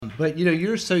But,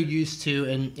 you're so used to,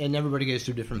 and everybody goes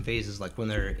through different phases, like when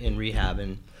they're in rehab.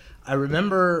 And I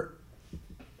remember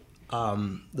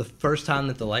the first time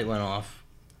that the light went off,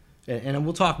 and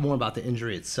we'll talk more about the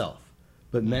injury itself,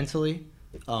 but mentally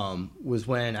was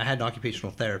when I had an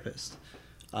occupational therapist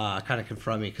kind of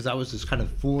confront me, because I was just kind of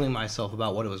fooling myself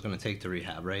about what it was going to take to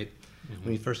rehab, right? Mm-hmm.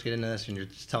 When you first get into this and you're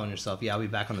just telling yourself, yeah, I'll be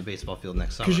back on the baseball field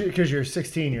next summer. Because you're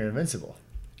 16, you're invincible.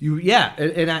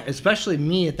 Especially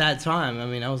me at that time. I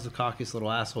mean, I was the cockiest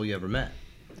little asshole you ever met.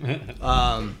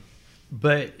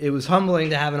 But it was humbling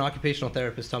to have an occupational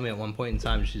therapist tell me at one point in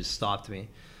time, she just stopped me,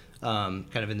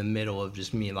 kind of in the middle of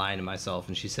just me lying to myself.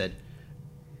 And she said,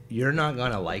 you're not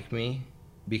going to like me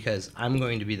because I'm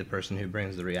going to be the person who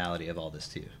brings the reality of all this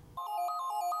to you.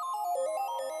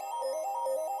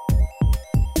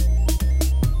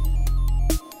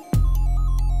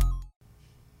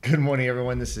 Good morning,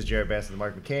 everyone. This is Jared Bass with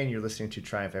Mark McCain. You're listening to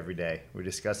Triumph Every Day. We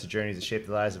discuss the journeys that shape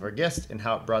the lives of our guests and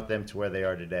how it brought them to where they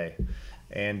are today.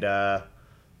 And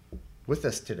with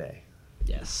us today.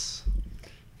 Yes.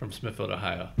 From Smithfield,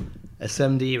 Ohio.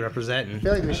 SMD representing. I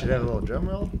feel like we should have a little drum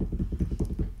roll.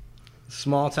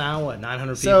 Small town, 900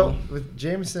 people? So, with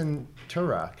Jamison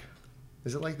Torok,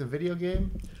 is it like the video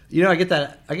game? I get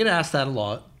asked that a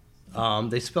lot.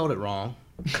 They spelled it wrong.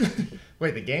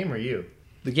 Wait, the game or you?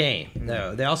 The game. Mm-hmm.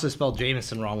 No, they also spelled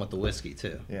Jamison wrong with the whiskey,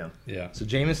 too. Yeah. So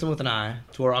Jamison with an I,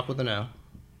 Torok with an O.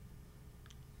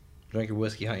 Drink your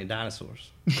whiskey, hunt your dinosaurs.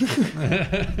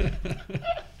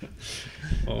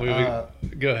 Well,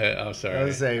 go ahead. Oh, sorry. I was going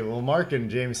to say, well, Mark and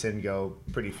Jamison go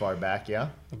pretty far back, yeah?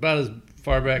 About as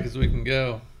far back as we can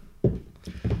go.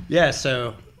 Yeah,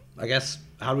 so I guess,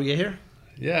 how do we get here?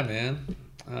 Yeah, man.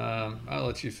 I'll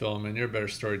let you fill them in. You're a better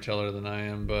storyteller than I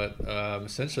am, but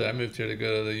essentially I moved here to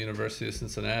go to the University of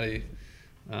Cincinnati.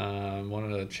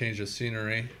 Wanted a change of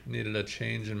scenery, needed a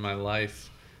change in my life.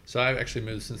 So I actually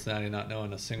moved to Cincinnati not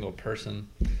knowing a single person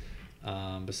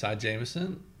beside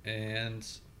Jamison, and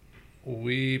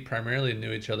we primarily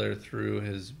knew each other through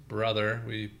his brother.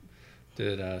 We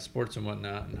did sports and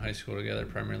whatnot in high school together,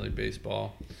 primarily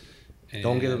baseball. And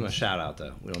don't give him a shout out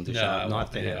though. We don't do shout out.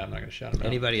 Not to him. I'm not gonna shout him out.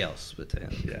 Anybody else, but to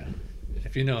him. Yeah,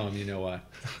 if you know him, you know why.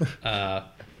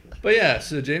 But yeah,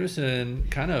 so Jamison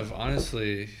kind of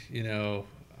honestly,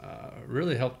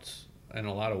 really helped in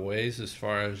a lot of ways as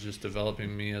far as just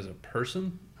developing me as a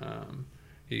person.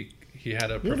 He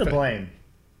had a. You're to blame.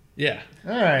 Yeah.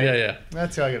 All right. Yeah.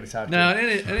 That's who I got to talk to. Now,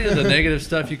 any of the negative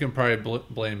stuff, you can probably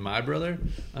blame my brother.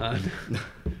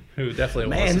 Who definitely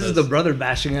Man, this is the brother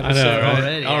bashing episode.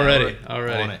 I know, right?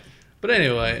 Already. On it. But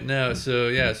anyway, no.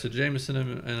 So Jamison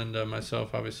and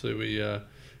myself, obviously, we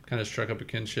kind of struck up a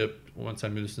kinship once I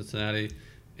moved to Cincinnati,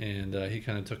 and he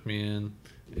kind of took me in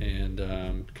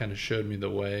and kind of showed me the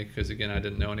way, because again, I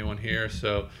didn't know anyone here.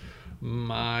 So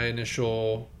my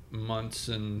initial months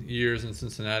and years in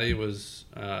Cincinnati was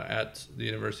at the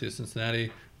University of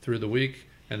Cincinnati through the week,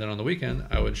 and then on the weekend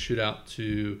I would shoot out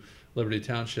to Liberty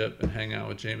Township and hang out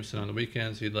with Jamison on the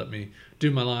weekends. He'd let me do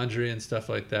my laundry and stuff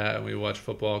like that, and we watch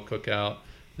football, cook out,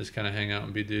 just kind of hang out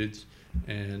and be dudes.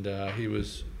 And he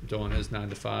was doing his 9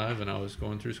 to 5, and I was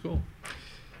going through school.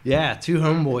 Yeah, two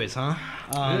homeboys, huh?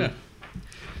 Yeah.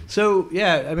 So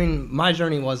I mean, my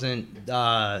journey wasn't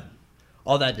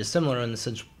all that dissimilar in the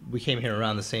sense we came here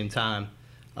around the same time.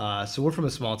 So we're from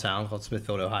a small town called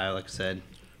Smithfield, Ohio, like I said,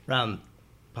 around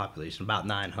population about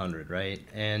 900, right?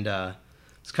 And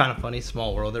it's kind of funny,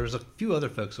 small world. There's a few other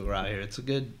folks that were out here.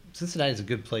 Cincinnati's a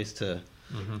good place to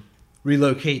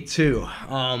relocate to.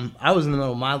 I was in the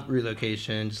middle of my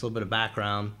relocation, just a little bit of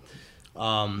background.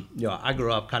 I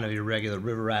grew up kind of your regular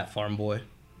river rat farm boy,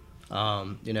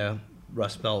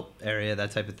 Rust Belt area,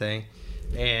 that type of thing.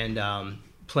 And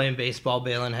playing baseball,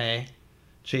 baling hay,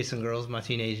 chasing girls in my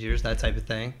teenage years, that type of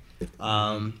thing.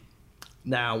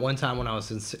 Now, one time when I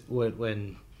was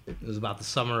when it was about the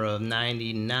summer of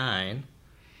 '99,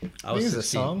 I was 16. It's a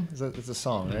song. It's a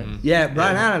song, right? Mm-hmm. Yeah,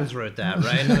 Bryan Adams wrote that,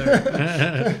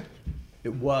 right?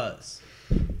 It was.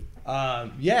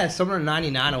 Summer of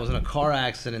 '99. I was in a car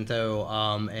accident though,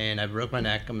 and I broke my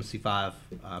neck. I'm a C5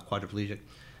 quadriplegic.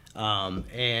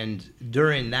 And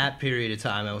during that period of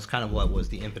time, it was kind of what was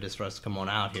the impetus for us to come on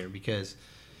out here,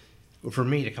 for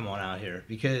me to come on out here,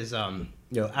 because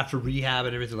after rehab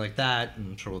and everything like that,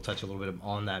 and I'm sure we'll touch a little bit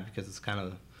on that because it's kind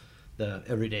of the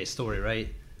everyday story,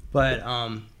 right? But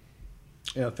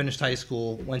finished high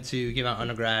school, went to give out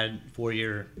undergrad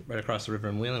 4-year right across the river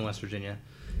in Wheeling, West Virginia.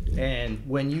 And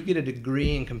when you get a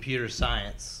degree in computer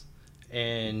science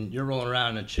and you're rolling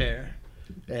around in a chair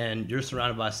and you're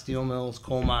surrounded by steel mills,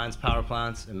 coal mines, power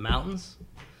plants, and mountains,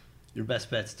 your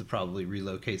best bet's to probably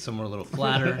relocate somewhere a little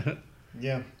flatter.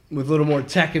 Yeah. With a little more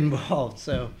tech involved.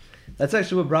 So that's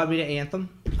actually what brought me to Anthem,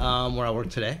 where I work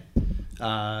today.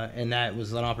 And that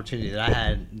was an opportunity that I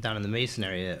had down in the Mason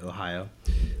area, Ohio.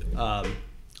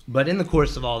 But in the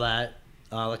course of all that,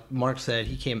 like Mark said,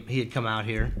 he had come out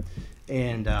here,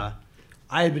 and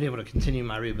I had been able to continue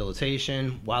my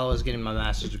rehabilitation while I was getting my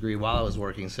master's degree, while I was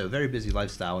working. So very busy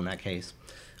lifestyle in that case.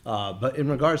 But in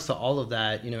regards to all of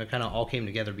that, it kind of all came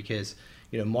together because,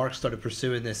 Mark started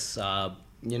pursuing this,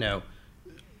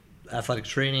 athletic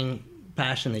training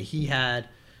passion that he had.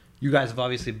 You guys have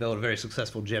obviously built a very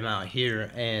successful gym out here,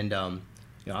 and I'm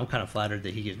kind of flattered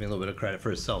that he gives me a little bit of credit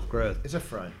for his self-growth. It's a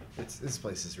front. This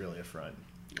place is really a front.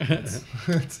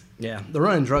 Yeah, they're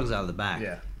running drugs out of the back.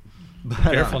 Yeah. But,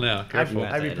 Careful now. Careful.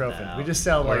 Ibuprofen. We just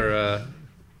sell like...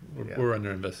 We're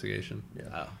under investigation. Yeah.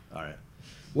 Oh, all right.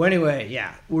 Well, anyway,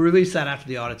 yeah, we'll release that after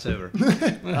the audit's over.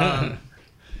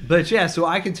 But yeah, so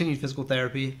I continued physical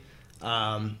therapy,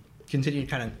 continued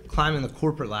kind of climbing the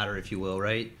corporate ladder, if you will,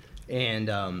 right? And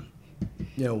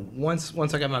once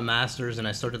I got my master's and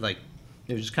I started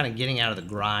just kind of getting out of the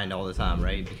grind all the time,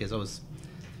 right? Because I was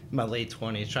in my late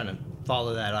 20s trying to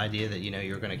follow that idea that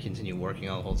you're going to continue working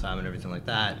all the whole time and everything like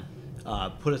that.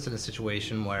 Put us in a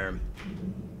situation where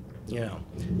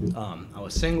I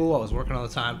was single, I was working all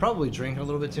the time, probably drinking a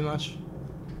little bit too much.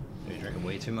 Maybe drinking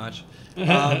way too much.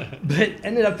 But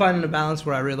ended up finding a balance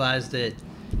where I realized that,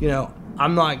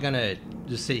 I'm not going to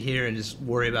just sit here and just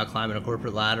worry about climbing a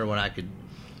corporate ladder when I could,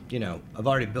 I've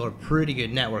already built a pretty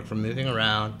good network from moving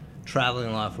around, traveling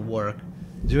a lot for work,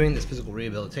 doing this physical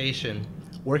rehabilitation,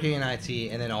 working in IT,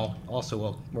 and then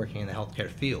also working in the healthcare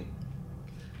field.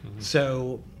 Mm-hmm.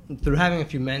 So through having a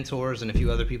few mentors and a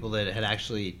few other people that had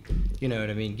actually,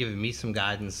 given me some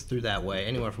guidance through that way,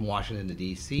 anywhere from Washington to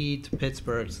D.C. to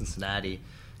Pittsburgh, Cincinnati,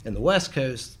 and the West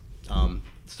Coast,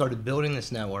 started building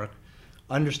this network,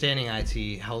 understanding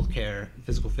IT, healthcare,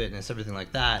 physical fitness, everything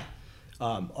like that,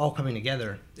 all coming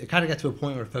together. It kind of got to a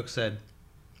point where folks said,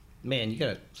 man, you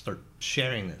got to start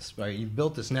sharing this, right? You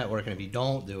built this network, and if you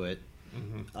don't do it,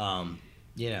 mm-hmm.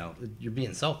 You're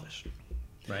being selfish,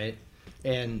 right?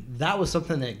 And that was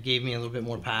something that gave me a little bit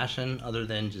more passion other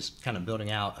than just kind of building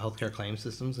out healthcare claim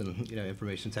systems and,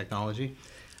 information technology,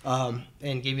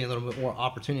 and gave me a little bit more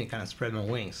opportunity to kind of spread my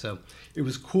wings. So it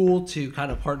was cool to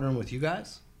kind of partner with you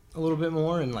guys a little bit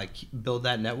more and build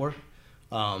that network,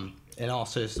 and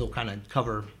also still kind of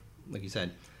cover, like you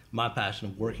said, my passion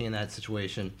of working in that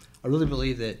situation. I really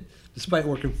believe that despite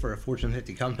working for a Fortune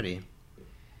 50 company,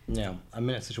 I'm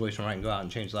in a situation where I can go out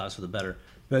and change lives for the better,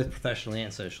 both professionally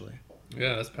and socially.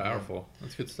 Yeah, that's powerful.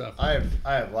 That's good stuff. I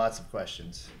have lots of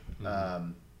questions.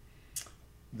 Mm-hmm.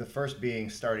 The first being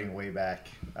starting way back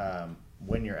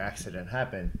when your accident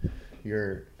happened.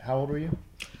 How old were you?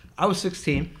 I was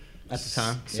 16 at the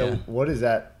time. So what is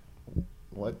that?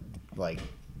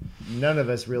 None of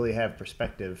us really have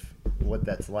perspective what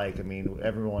that's like. I mean,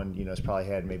 everyone has probably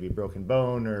had maybe a broken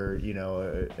bone or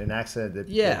an accident that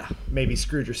maybe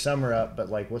screwed your summer up. But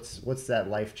what's that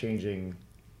life changing?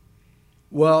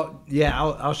 Well, yeah,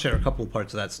 I'll share a couple of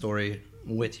parts of that story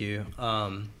with you.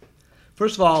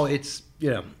 First of all, it's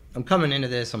I'm coming into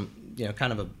this. I'm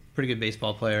kind of a pretty good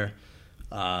baseball player.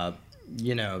 Like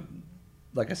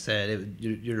I said,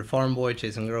 you're a farm boy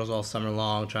chasing girls all summer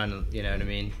long, trying to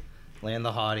land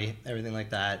the hottie, everything like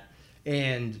that.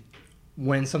 And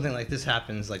when something like this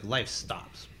happens, life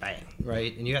stops, bang,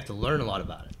 right? And you have to learn a lot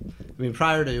about it. I mean,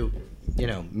 prior to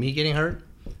me getting hurt,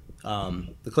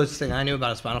 the closest thing I knew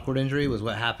about a spinal cord injury was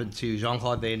what happened to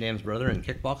Jean-Claude Van Damme's brother in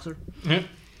Kickboxer. Mm-hmm.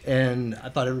 And I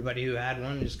thought everybody who had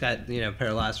one just got,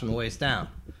 paralyzed from the waist down,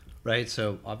 right?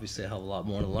 So obviously I have a lot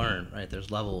more to learn, right? There's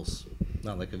levels,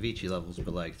 not like Avicii levels,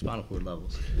 but spinal cord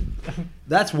levels.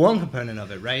 That's one component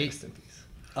of it, right?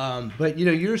 But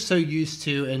you're so used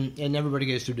to, and everybody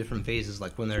goes through different phases,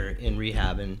 when they're in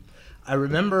rehab. And I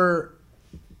remember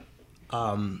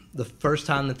the first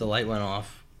time that the light went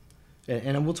off,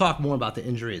 and we'll talk more about the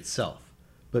injury itself,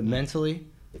 but mentally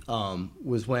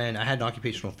was when I had an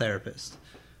occupational therapist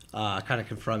kind of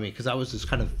confront me, because I was just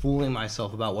kind of fooling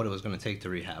myself about what it was going to take to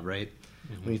rehab, right?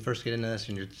 Mm-hmm. When you first get into this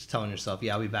and you're just telling yourself,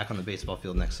 I'll be back on the baseball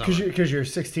field next summer. Because you're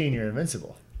 16, you're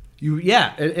invincible.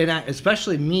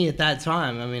 Especially me at that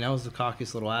time. I mean, I was the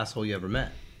cockiest little asshole you ever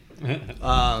met.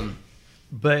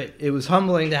 But it was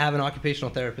humbling to have an occupational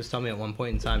therapist tell me at one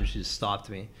point in time, she just stopped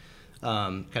me,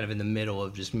 kind of in the middle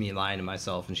of just me lying to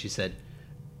myself. And she said,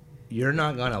 you're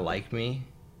not going to like me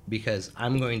because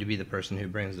I'm going to be the person who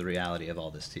brings the reality of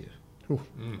all this to you. Ooh,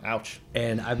 ouch.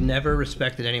 And I've never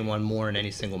respected anyone more in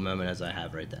any single moment as I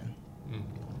have right then.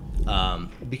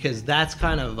 Because that's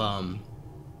kind of,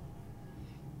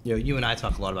 you and I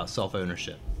talk a lot about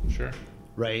self-ownership. Sure.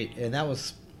 Right? And that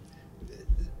was,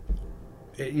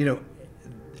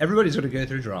 everybody's going to go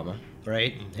through drama,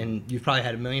 right? Mm-hmm. And you've probably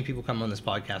had a million people come on this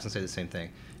podcast and say the same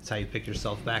thing. It's how you pick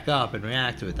yourself back up and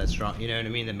react to it. That's strong. You know what I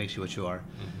mean? That makes you what you are.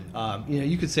 Mm-hmm.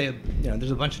 You could say,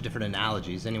 there's a bunch of different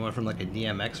analogies. Anyone from like a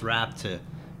DMX rap to,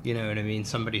 you know what I mean?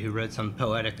 Somebody who wrote some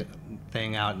poetic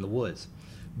thing out in the woods.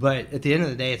 But at the end of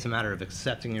the day, it's a matter of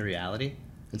accepting your reality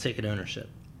and taking ownership,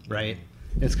 right?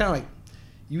 Mm-hmm. It's kind of like,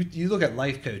 you look at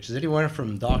life coaches, anyone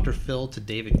from Dr. Phil to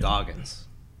David Goggins,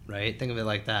 right? Think of it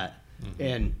like that. Mm-hmm.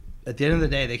 And at the end of the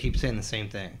day, they keep saying the same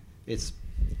thing. It's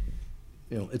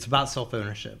about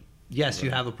self-ownership. Yes, right.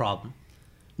 You have a problem.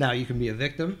 Now, you can be a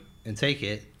victim and take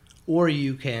it, or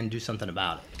you can do something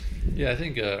about it. Yeah, I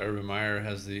think Urban Meyer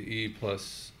has the E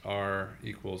plus R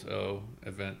equals O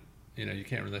event. You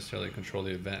can't necessarily control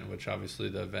the event, which obviously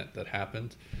the event that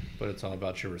happened, but it's all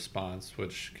about your response,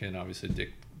 which can obviously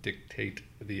dictate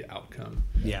the outcome.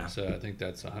 Yeah. So I think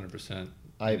that's 100%.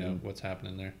 What's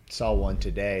happening there. Saw one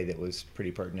today that was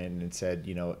pretty pertinent and said,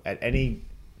 at any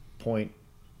point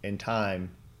in time,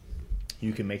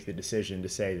 you can make the decision to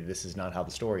say that this is not how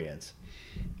the story ends,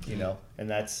 and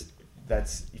that's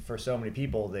for so many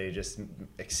people, they just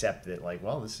accept it like,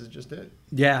 well, this is just it.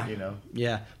 Yeah.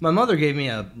 Yeah. My mother gave me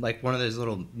one of those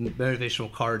little motivational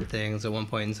card things at one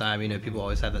point in time. People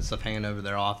always have that stuff hanging over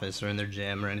their office or in their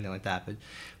gym or anything like that. But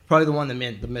probably the one that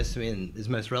meant the most to me and is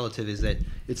most relative is that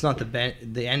it's not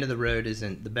the end of the road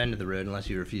isn't the bend of the road unless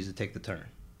you refuse to take the turn.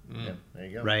 Yeah, there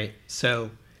you go. Right?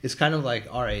 So it's kind of like,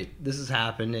 all right, this has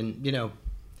happened, and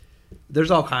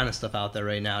there's all kind of stuff out there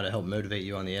right now to help motivate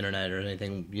you on the internet or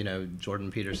anything.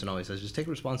 Jordan Peterson always says, just take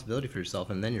responsibility for yourself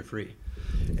and then you're free.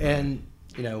 And,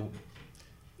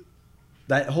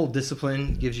 that whole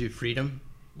discipline gives you freedom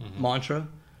mantra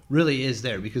really is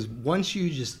there, because once you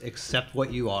just accept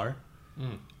what you are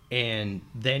and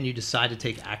then you decide to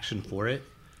take action for it,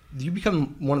 you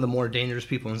become one of the more dangerous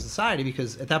people in society,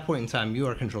 because at that point in time, you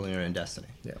are controlling your own destiny.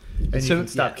 Yeah. And so, you can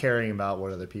stop caring about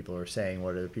what other people are saying,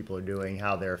 what other people are doing,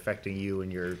 how they're affecting you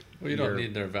and your... Well, you don't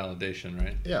need their validation,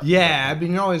 right? Yeah. Yeah,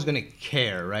 you're always going to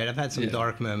care, right? I've had some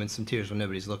dark moments, some tears when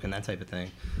nobody's looking, that type of thing.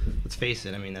 Let's face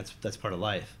it, that's part of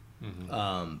life.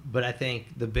 Mm-hmm. But I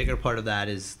think the bigger part of that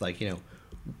is,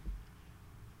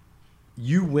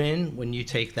 you win when you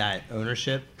take that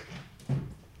ownership.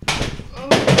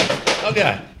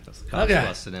 Okay. Okay.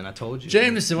 Busted in. I told you.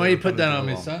 Jamison, why you put that on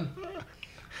me, son?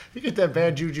 You get that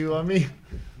bad juju on me.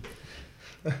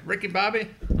 Ricky Bobby.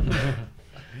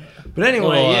 But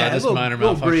anyway, just minor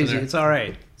little breezy. There. It's all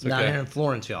right. It's Not okay. here in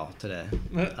Florence, y'all, today.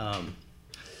 On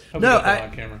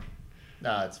camera.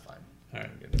 No, it's fine. All right.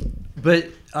 But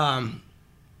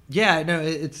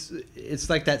it's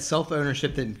like that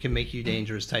self-ownership that can make you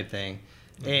dangerous type thing.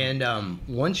 Mm-hmm. And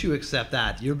once you accept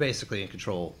that, you're basically in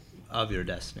control of your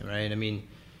destiny, right?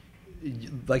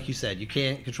 Like you said, you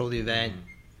can't control the event,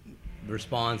 the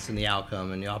response, and the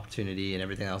outcome, and the opportunity, and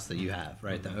everything else that you have,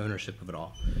 right? The ownership of it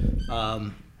all.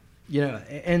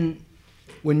 And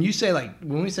when we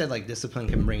said discipline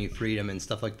can bring you freedom and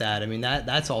stuff like that,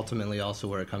 that's ultimately also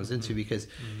where it comes into, because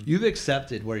you've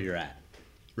accepted where you're at,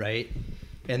 right?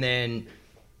 And then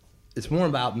it's more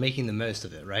about making the most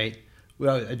of it, right?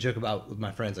 I joke about with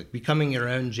my friends, becoming your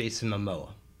own Jason Momoa,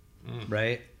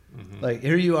 right? Mm-hmm.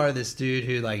 Here you are, this dude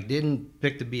who didn't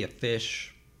pick to be a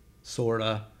fish,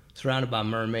 sorta, surrounded by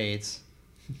mermaids.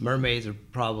 Mermaids are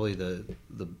probably they're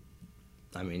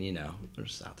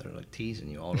just out there teasing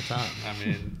you all the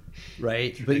time.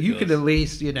 Right? But you could at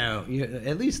least,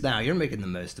 at least now you're making the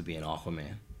most of being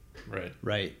Aquaman. Right.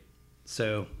 Right.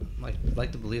 So I'd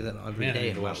like to believe that every day. I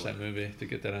need to watch that movie to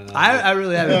get that on. I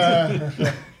really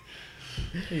haven't.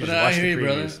 But I hear you,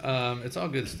 brother. It's all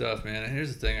good stuff, man. And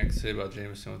here's the thing I can say about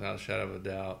Jamison without a shadow of a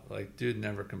doubt. Dude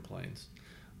never complains.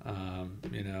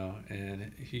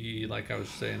 And he, like I was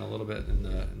saying a little bit in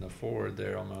the forward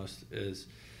there almost, is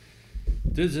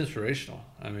dude's inspirational.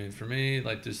 For me,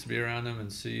 just to be around him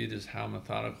and see just how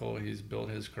methodical he's built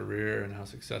his career and how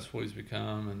successful he's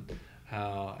become, and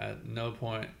how at no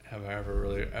point have I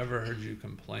ever heard you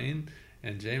complain.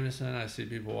 And Jamison, I see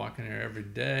people walking here every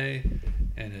day,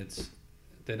 and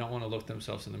they don't want to look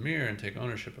themselves in the mirror and take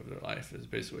ownership of their life, is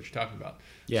basically what you're talking about.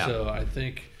 Yeah. So I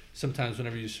think sometimes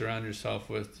whenever you surround yourself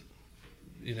with,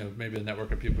 maybe a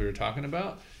network of people you're talking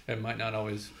about, it might not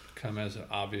always come as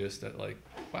obvious that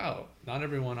wow, not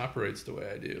everyone operates the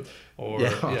way I do. Or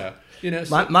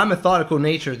my methodical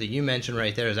nature that you mentioned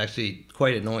right there is actually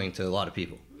quite annoying to a lot of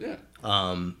people. Yeah.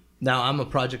 Now I'm a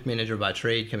project manager by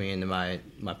trade, coming into my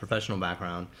professional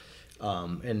background.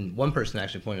 And one person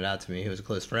actually pointed out to me, who was a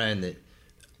close friend, that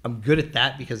I'm good at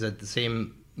that because at the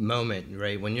same moment,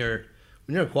 right, when you're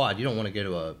a quad, you don't want to go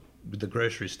to the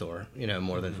grocery store,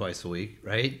 more than twice a week,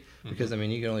 right? Because I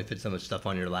mean, you can only fit so much stuff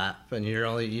on your lap, and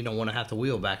you don't want to have to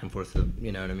wheel back and forth, through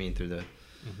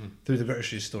the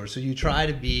grocery store. So you try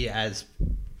to be as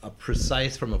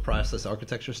precise from a process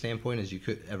architecture standpoint as you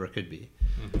could be.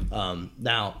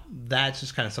 Now that's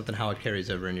just kind of something how it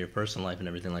carries over into your personal life and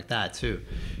everything like that too.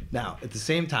 Now at the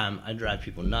same time, I drive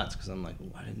people nuts because I'm like, well,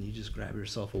 why didn't you just grab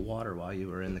yourself a water while you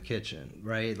were in the kitchen,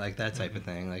 right? Like that type of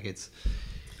thing. Like it's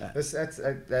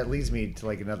that leads me to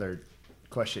like another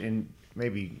question, and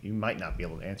maybe you might not be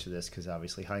able to answer this because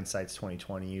obviously hindsight's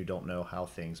 20/20. You don't know how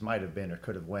things might have been or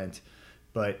could have went,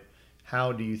 but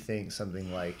how do you think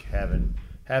something like having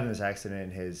this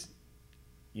accident has,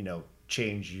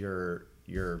 changed your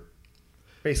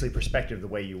basically perspective, the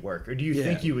way you work? Or do you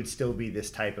think you would still be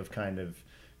this type of kind of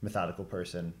methodical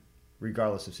person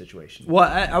regardless of situation? Well,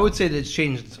 I would say that it's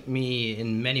changed me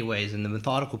in many ways, and the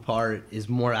methodical part is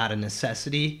more out of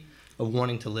necessity of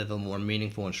wanting to live a more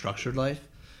meaningful and structured life,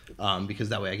 because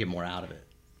that way I get more out of it,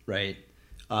 right?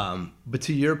 But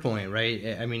to your point,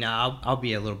 right, I mean, I'll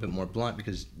be a little bit more blunt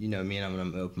because, me, and I'm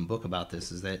an open book about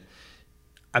this, is that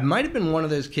I might have been one of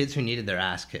those kids who needed their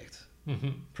ass kicked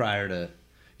prior to,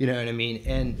 you know what I mean?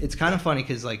 And it's kind of funny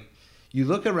because, like, you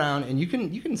look around and you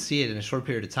can see it in a short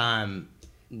period of time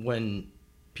when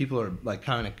people are, like,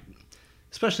 kind of,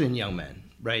 especially in young men,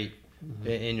 right?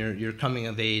 In your coming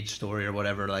of age story or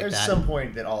whatever like There's that. There's some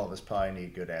point that all of us probably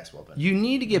need good ass whooping. You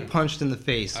need to get punched in the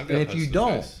face. And if you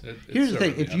don't, here's the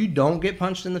thing, if you don't get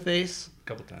punched in the face, a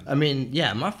couple times. I mean,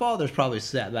 yeah, my father's probably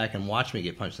sat back and watched me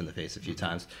get punched in the face a few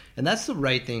times. And that's the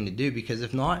right thing to do, because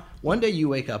if not, one day you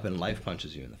wake up and life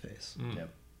punches you in the face. Yep.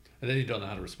 And then you don't know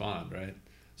how to respond, right?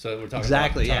 So we're talking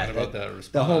exactly, about that response.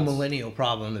 The whole millennial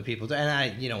problem that people do, and I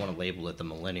don't want to label it the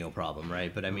millennial problem,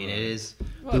 right? But I mean, it is,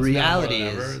 the reality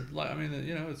is. I mean,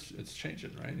 it's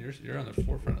changing, right? You're on the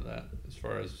forefront of that as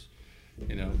far as,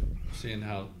 seeing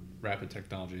how rapid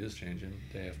technology is changing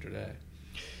day after day.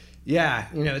 Yeah,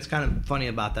 it's kind of funny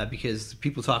about that because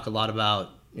people talk a lot about,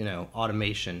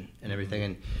 automation and everything.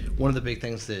 And one of the big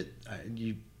things that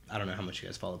I don't know how much you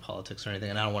guys follow politics or anything,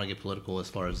 and I don't want to get political as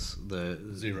far as the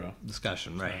zero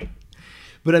discussion, right?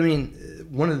 But I mean,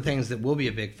 one of the things that will be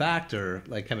a big factor,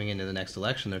 like coming into the next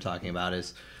election, they're talking about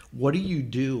is, what do you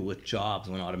do with jobs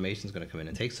when automation is going to come in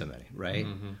and take so many, right?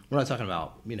 We're not talking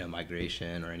about,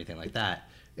 migration or anything like that.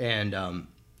 And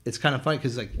it's kind of funny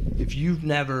because, like, if you've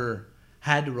never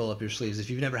had to roll up your sleeves, if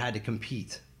you've never had to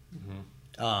compete,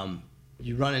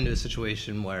 you run into a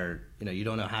situation where, you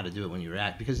don't know how to do it when you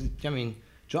react, because, I mean,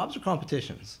 jobs are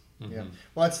competitions. Yeah.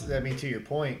 Well, to your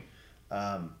point,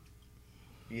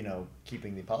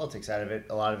 keeping the politics out of it,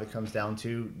 a lot of it comes down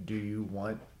to, do you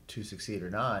want to succeed or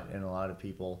not? And a lot of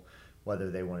people, whether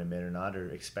they want to admit or not, are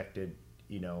expected,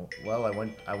 well,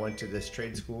 I went to this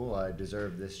trade school, I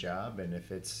deserve this job. And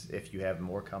if you have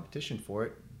more competition for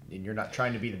it and you're not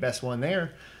trying to be the best one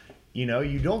there,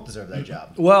 you don't deserve that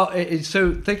job. Well,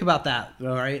 so think about that,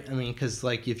 all right? I mean, because,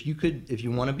 like, if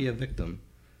you want to be a victim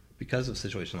because of a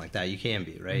situation like that, you can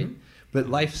be, right? But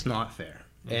life's not fair.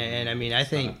 And I mean, I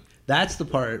think that's the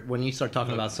part when you start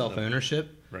talking about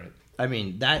self-ownership. Right. I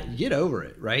mean, get over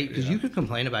it, right? Because you could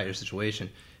complain about your situation,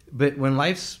 but when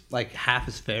life's like half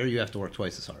as fair, you have to work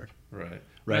twice as hard. Right.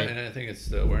 Right. And I think it's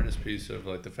the awareness piece of,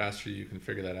 like, the faster you can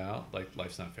figure that out, like,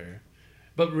 life's not fair.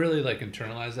 But really, like,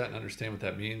 internalize that and understand what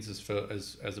that means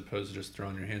as opposed to just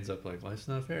throwing your hands up like, life's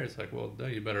not fair. It's like, well, no,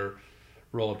 you better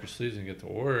roll up your sleeves and get to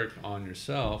work on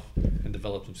yourself and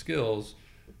develop some skills,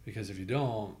 because if you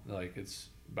don't, like, it's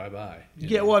bye-bye.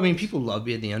 Yeah, well, I mean, people love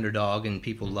being the underdog, and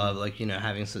people love, like,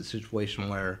 having such a situation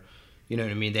where, you know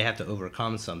what I mean, they have to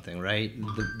overcome something, right?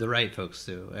 The right folks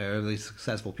do, or at least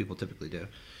successful people typically do.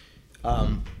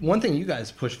 One thing you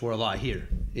guys push for a lot here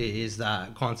is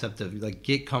that concept of, like,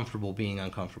 get comfortable being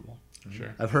uncomfortable.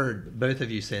 Sure. I've heard both of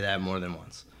you say that more than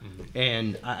once.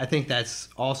 And I think that's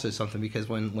also something, because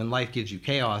when life gives you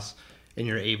chaos and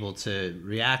you're able to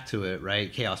react to it,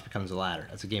 right, chaos becomes a ladder.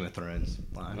 That's a Game of Thrones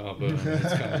line. Oh, boom.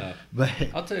 It's coming up. But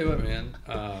I'll tell you what, man.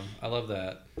 I love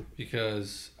that,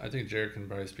 because I think Jared can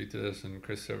probably speak to this, and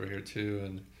Chris over here too.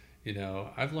 And,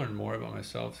 I've learned more about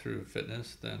myself through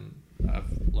fitness than I've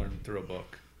learned through a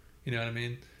book. You know what I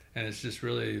mean? And it's just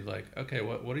really like, okay,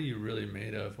 what are you really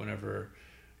made of whenever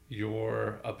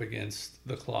you're up against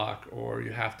the clock, or you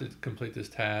have to complete this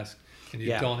task and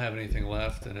you don't have anything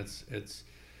left, and it's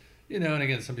and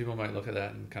again, some people might look at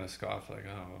that and kind of scoff, like,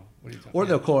 oh, what are you talking about? Or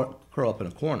they'll curl up in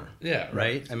a corner. Yeah,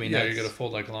 right. I mean, you're going to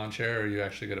fold like a lawn chair, or you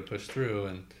actually got to push through.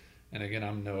 And again,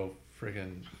 I'm no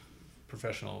friggin'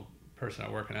 professional person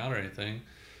at working out or anything,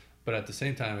 But at the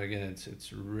same time, again,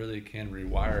 it's really can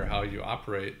rewire how you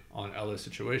operate on other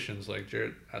situations. Like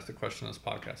Jared asked the question on this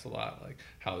podcast a lot, like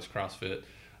how does CrossFit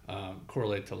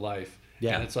correlate to life?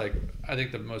 Yeah. And it's like, I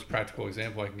think the most practical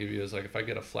example I can give you is like, if I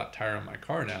get a flat tire on my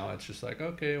car now, it's just like,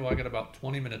 okay, well, I got about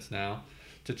 20 minutes now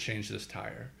to change this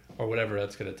tire or whatever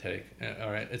that's going to take. All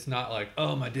right. It's not like,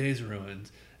 oh, my day's ruined.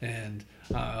 And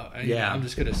you know, I'm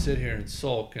just going to sit here and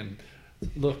sulk and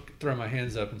throw my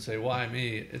hands up and say, why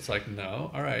me? It's like,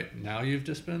 no. All right. Now you've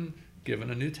just been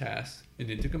given a new task. You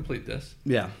need to complete this.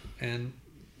 Yeah. And,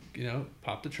 you know,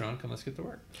 pop the trunk and let's get to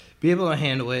work. Be able to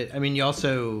handle it. I mean, you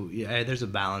also, there's a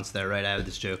balance there, right? I have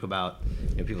this joke about,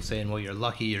 you know, people saying, well, you're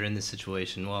lucky you're in this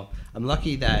situation. Well, I'm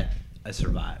lucky that I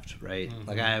survived, right?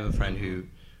 Like I have a friend who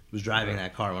was driving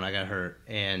that car when I got hurt,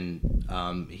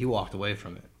 and he walked away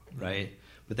from it, right?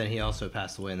 But then he also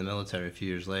passed away in the military a few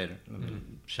years later. I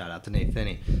mean, shout out to Nate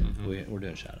Finney. We're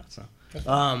doing shout outs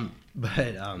now.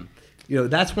 You know,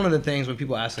 that's one of the things when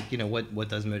people ask, like, you know, what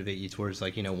does motivate you towards,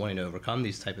 like, you know, wanting to overcome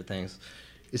these type of things?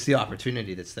 It's the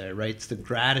opportunity that's there, right? It's the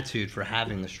gratitude for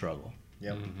having the struggle.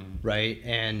 Yep. Right.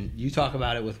 And you talk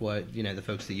about it with what, you know, the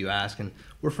folks that you ask, and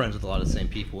we're friends with a lot of the same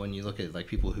people. And you look at like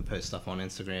people who post stuff on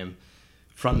Instagram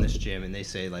from this gym, and they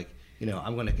say like, you know,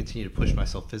 I'm going to continue to push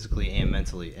myself physically and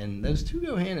mentally. And those two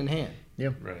go hand in hand. Yeah.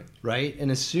 Right. Right.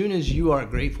 And as soon as you are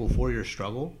grateful for your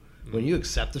struggle, when you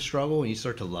accept the struggle and you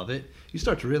start to love it, you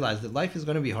start to realize that life is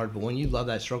going to be hard, but when you love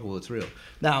that struggle, it's real.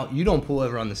 Now, you don't pull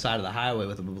over on the side of the highway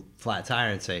with a flat tire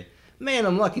and say, man,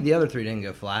 I'm lucky the other three didn't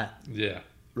go flat. Yeah.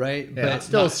 Right? Yeah, But it's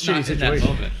still a shitty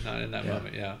situation. Not in that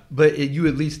moment, yeah. But you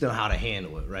at least know how to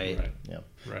handle it, right? Right. Yep.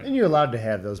 Right. And you're allowed to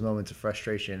have those moments of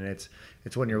frustration. And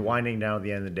it's when you're winding down at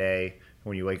the end of the day,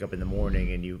 when you wake up in the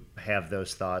morning and you have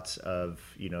those thoughts of,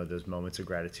 you know, those moments of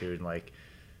gratitude and like,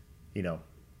 you know,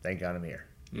 thank God I'm here,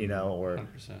 you know, or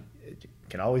 100%. it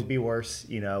can always be worse.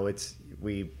 You know,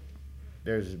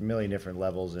 there's a million different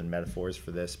levels and metaphors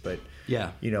for this, but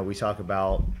Yeah. you know, we talk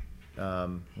about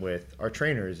with our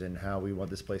trainers and how we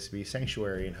want this place to be a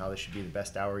sanctuary and how this should be the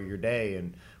best hour of your day,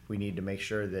 and we need to make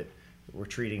sure that we're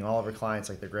treating all of our clients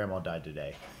like their grandma died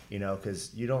today, you know,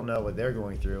 because you don't know what they're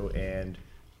going through, and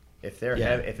if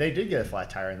if they did get a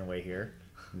flat tire on the way here,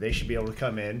 they should be able to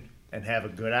come in and have a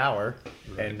good hour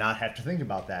and not have to think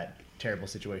about that terrible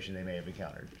situation they may have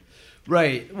encountered.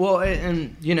 Right. Well,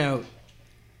 and you know,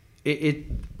 it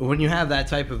when you have that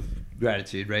type of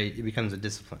gratitude, right, it becomes a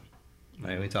discipline.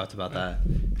 Right, we talked about that,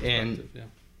 and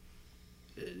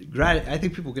I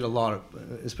think people get a lot of,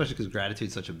 especially because gratitude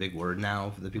is such a big word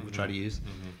now that people try to use,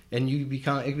 and it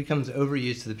becomes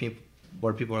overused to the people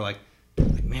where people are like,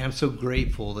 man, I'm so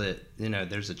grateful that, you know,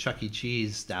 there's a Chuck E.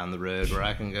 Cheese down the road where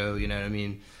I can go, you know what I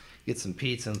mean, get some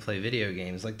pizza and play video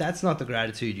games. Like, that's not the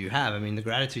gratitude you have. I mean, the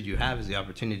gratitude you have is the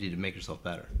opportunity to make yourself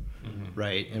better,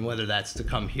 right? And whether that's to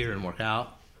come here and work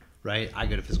out. Right, I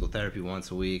go to physical therapy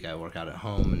once a week. I work out at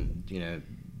home, and you know,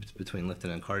 between lifting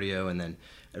and cardio, and then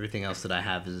everything else that I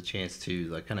have is a chance to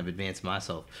like kind of advance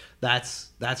myself.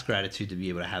 That's gratitude to be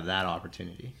able to have that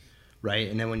opportunity, right?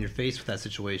 And then when you're faced with that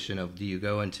situation of, do you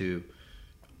go into,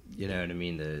 you know what I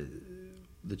mean,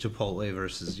 the Chipotle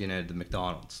versus, you know, the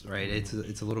McDonald's, right? It's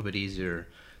a little bit easier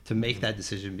to make that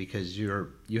decision because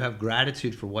you have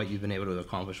gratitude for what you've been able to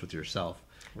accomplish with yourself.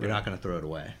 You're not going to throw it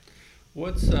away.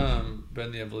 What's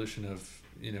been the evolution of,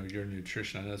 you know, your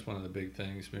nutrition? I know that's one of the big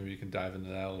things. Maybe you can dive into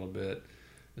that a little bit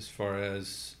as far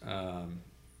as,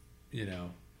 you know,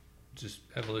 just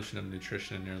evolution of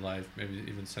nutrition in your life, maybe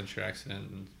even since your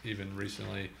accident and even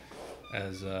recently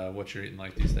as what you're eating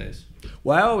like these days.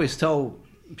 Well, I always tell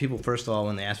people, first of all,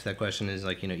 when they ask me that question is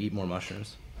like, you know, eat more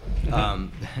mushrooms.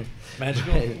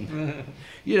 Magical.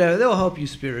 You know, they'll help you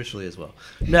spiritually as well.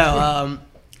 No,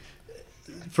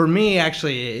 for me,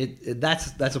 actually, that's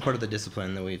a part of the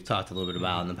discipline that we've talked a little bit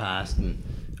about in the past, and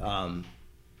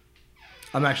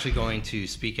I'm actually going to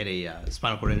speak at a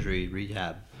spinal cord injury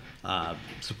rehab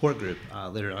support group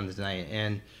later on tonight,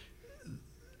 and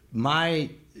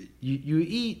you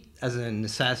eat as a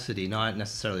necessity, not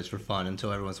necessarily it's for fun.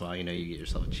 Until every once in a while, you know, you get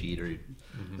yourself a cheat or a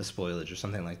spoilage or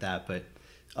something like that, but.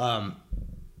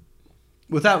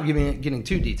 Without getting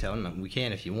too detailed, and we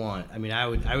can if you want. I mean, I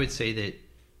would say that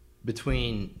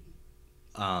between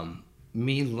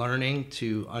me learning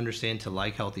to understand to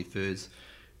like healthy foods,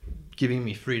 giving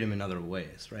me freedom in other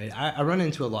ways, right? I run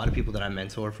into a lot of people that I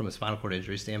mentor from a spinal cord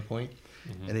injury standpoint,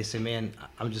 and they say, man,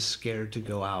 I'm just scared to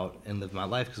go out and live my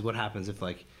life because what happens if,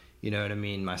 like, you know what I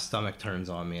mean, my stomach turns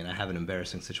on me and I have an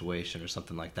embarrassing situation or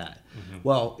something like that.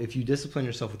 Well, if you discipline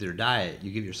yourself with your diet,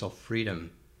 you give yourself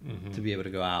freedom to be able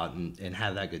to go out and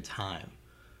have that good time,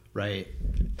 right?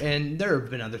 And there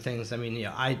have been other things. I mean, you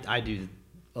know, I do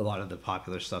a lot of the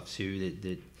popular stuff too.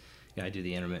 That I do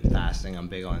the intermittent fasting. I'm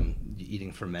big on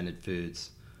eating fermented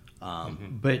foods,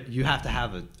 but you have to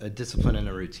have a discipline and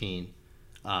a routine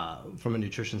from a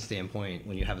nutrition standpoint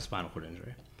when you have a spinal cord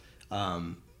injury.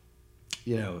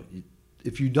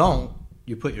 If you don't,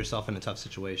 you put yourself in a tough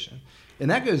situation. And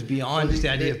that goes beyond just the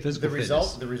idea of physical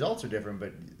fitness. The results are different,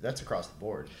 but that's across the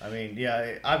board. I mean,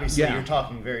 obviously you're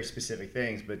talking very specific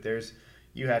things, but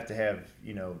you have to have,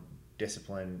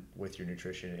 discipline with your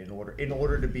nutrition in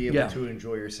order to be able to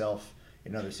enjoy yourself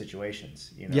in other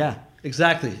situations. Yeah,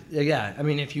 exactly. Yeah. I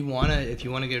mean, if you wanna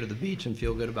go to the beach and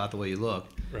feel good about the way you look,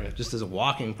 right, just as a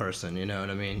walking person, you know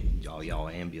what I mean? Y'all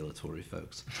ambulatory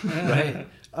folks, right?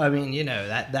 I mean,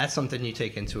 that's something you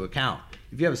take into account.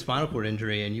 If you have a spinal cord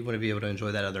injury and you want to be able to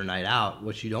enjoy that other night out,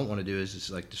 what you don't want to do is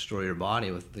just like destroy your body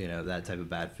with that type of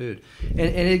bad food, and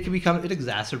it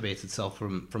exacerbates itself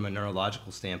from a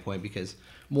neurological standpoint, because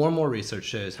more and more research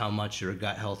shows how much your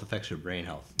gut health affects your brain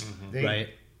health, right?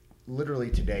 Literally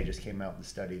today just came out with a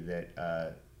study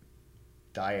that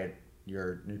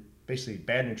basically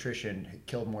bad nutrition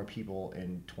killed more people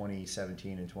in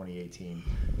 2017 and 2018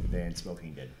 than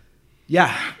smoking did.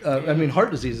 Yeah, I mean,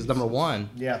 heart disease is number one.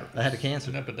 Yeah, ahead of cancer.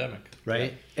 It's an epidemic,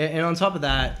 right? Yeah. And on top of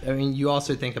that, I mean, you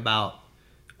also think about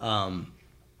from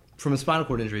a spinal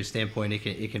cord injury standpoint,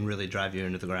 it can really drive you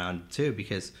into the ground too,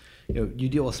 because you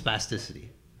deal with spasticity,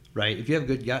 right? If you have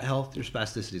good gut health, your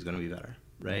spasticity is going to be better,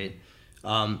 right?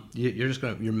 You're just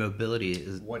going to, your mobility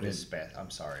is. What is spasticity?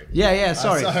 I'm sorry. Yeah,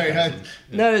 sorry. I'm sorry.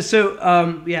 No, so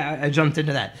I jumped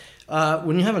into that.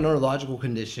 When you have a neurological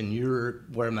condition,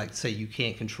 say you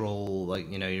can't control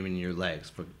even your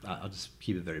legs. I'll just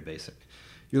keep it very basic.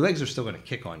 Your legs are still going to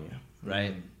kick on you,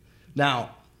 right? Mm-hmm.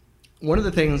 Now, one of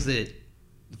the things that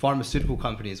pharmaceutical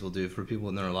companies will do for people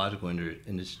with neurological injuries,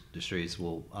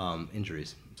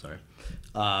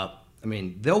 I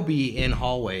mean, they'll be in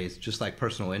hallways just like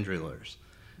personal injury lawyers,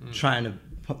 trying to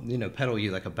pedal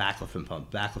you like a baclofen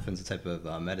pump. Baclofen's a type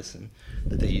of medicine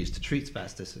that they use to treat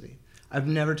spasticity. I've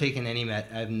never taken any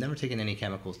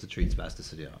chemicals to treat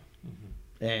spasticity at all.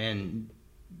 Mm-hmm. And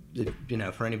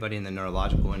for anybody in the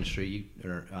neurological industry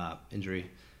or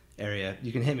injury area,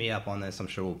 you can hit me up on this. I'm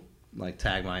sure we'll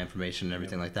tag my information and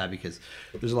everything like that, because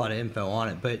there's a lot of info on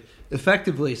it. But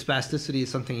effectively, spasticity is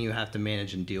something you have to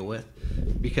manage and deal with,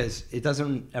 because it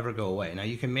doesn't ever go away. Now,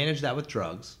 you can manage that with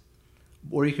drugs,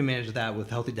 or you can manage that with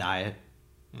healthy diet,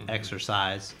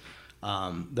 exercise.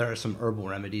 There are some herbal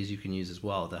remedies you can use as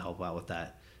well to help out with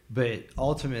that. But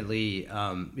ultimately,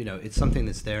 it's something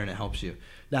that's there and it helps you.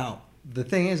 Now, the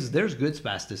thing is there's good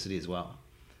spasticity as well.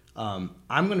 I'm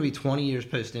going to be 20 years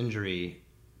post-injury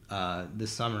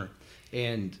this summer.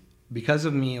 And because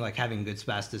of me having good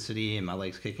spasticity and my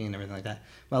legs kicking and everything like that,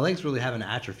 my legs really haven't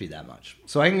atrophied that much.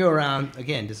 So I can go around,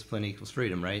 again, discipline equals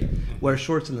freedom, right? Wear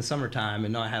shorts in the summertime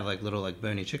and not have little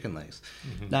bony chicken legs.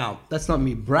 Now, that's not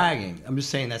me bragging. I'm just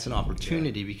saying that's an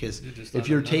opportunity, because if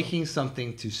you're taking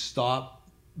something to stop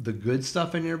the good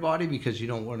stuff in your body because you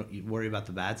don't want to worry about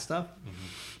the bad stuff,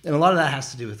 and a lot of that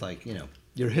has to do with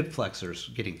your hip flexors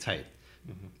getting tight.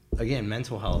 Again,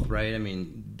 mental health, right? I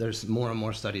mean, there's more and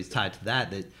more studies tied to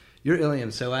that your ilium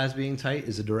psoas being tight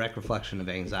is a direct reflection of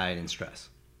anxiety and stress.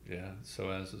 Yeah,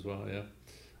 psoas as well, yeah.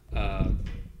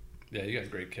 Yeah, you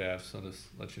got great calves, I'll just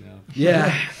let you know.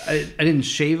 Yeah, I didn't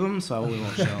shave them, so I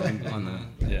won't show them on the...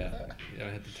 Yeah, I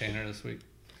hit the tanner this week.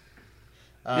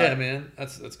 Yeah, man,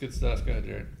 that's good stuff. Go ahead,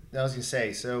 Jared. I was going to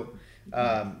say, so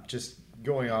just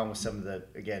going on with some of the,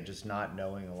 again, just not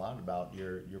knowing a lot about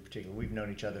your particular, we've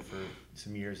known each other for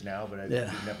some years now, but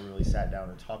we've never really sat down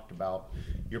and talked about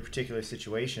your particular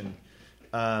situation.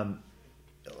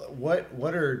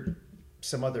 What are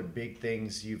some other big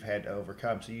things you've had to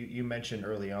overcome? So you mentioned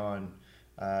early on,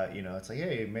 it's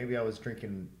hey, maybe I was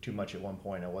drinking too much at one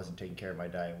point. I wasn't taking care of my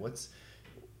diet.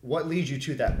 What leads you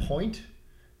to that point?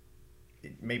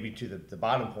 Maybe to the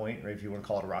bottom point, or if you want to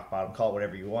call it a rock bottom, call it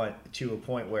whatever you want, to a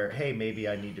point where, hey, maybe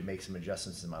I need to make some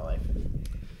adjustments in my life.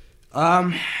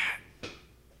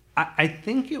 I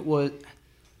think it was,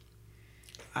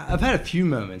 I've had a few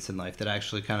moments in life that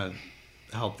actually kind of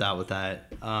helped out with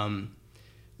that.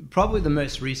 Probably the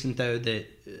most recent, though,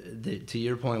 that to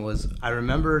your point, was I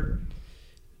remember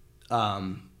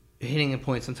hitting a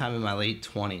point sometime in my late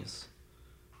 20s.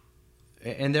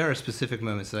 And there are specific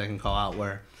moments that I can call out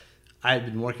where I had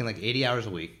been working 80 hours a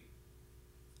week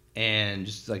and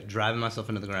just driving myself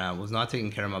into the ground, was not taking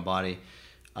care of my body,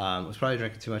 was probably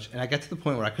drinking too much. And I got to the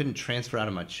point where I couldn't transfer out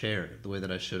of my chair the way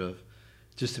that I should have,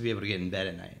 just to be able to get in bed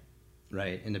at night,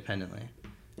 right, independently.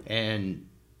 And,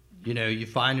 you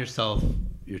find yourself,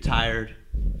 you're tired,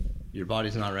 your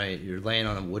body's not right, you're laying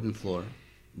on a wooden floor,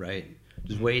 right?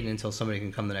 just waiting until somebody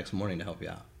can come the next morning to help you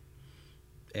out.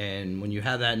 And when you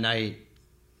have that night,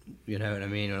 you know what I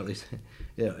mean, or at least,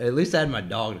 at least I had my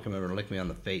dog to come over and lick me on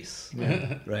the face,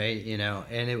 right? You know,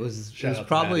 and it was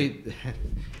probably,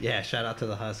 yeah. Shout out to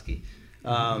the husky,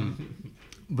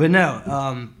 but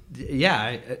no,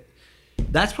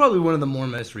 that's probably one of the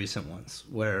most recent ones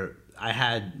where I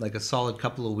had like a solid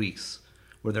couple of weeks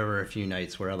where there were a few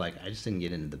nights where I just didn't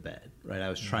get into the bed, right? I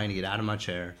was trying to get out of my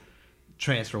chair.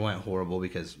 Transfer went horrible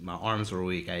because my arms were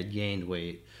weak. I had gained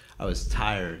weight. I was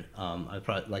tired. I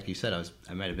probably, like you said,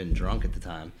 I might have been drunk at the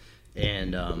time,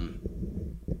 and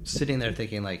sitting there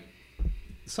thinking like,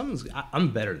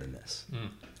 I'm better than this.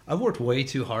 I've worked way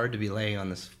too hard to be laying on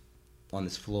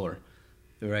this floor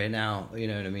right now. You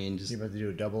know what I mean? You about to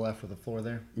do a double F with the floor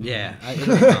there? Yeah,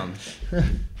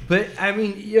 but I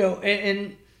mean, you know,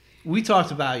 and we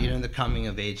talked about, you know, the coming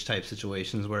of age type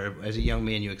situations where as a young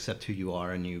man you accept who you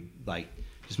are and you like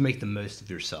just make the most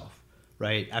of yourself.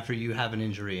 Right? After you have an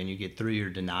injury and you get through your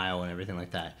denial and everything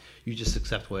like that, you just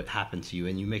accept what happened to you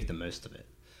and you make the most of it.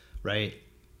 Right?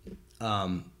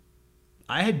 I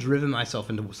had driven myself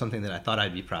into something that I thought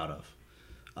I'd be proud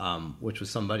of, which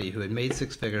was somebody who had made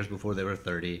 6 figures before they were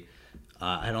 30,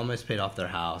 had almost paid off their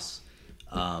house,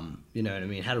 you know what I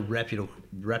mean, had a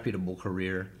reputable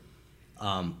career.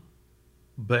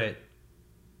 But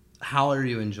how are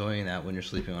you enjoying that when you're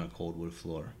sleeping on a cold wood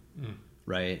floor?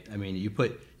 Right? I mean, you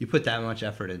put that much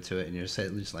effort into it, and you're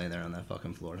just laying there on that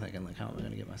fucking floor thinking, like, how am I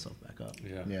going to get myself back up?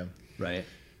 Yeah. Right?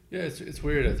 Yeah, it's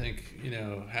weird. I think, you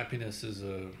know, happiness is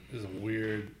a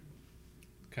weird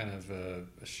kind of a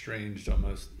estranged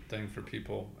almost thing for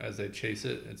people as they chase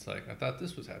it. It's like, I thought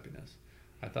this was happiness.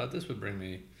 I thought this would bring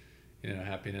me, you know,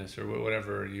 happiness or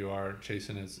whatever you are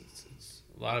chasing. It's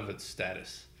a lot of it's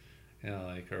status, you know,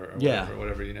 like or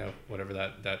whatever you know, whatever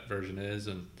that version is,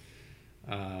 and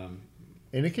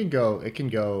it can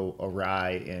go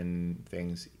awry in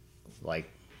things like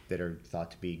that are thought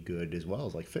to be good as well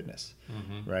as like fitness,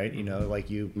 right? You know, like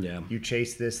you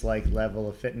chase this like level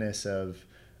of fitness of,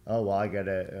 oh, well, I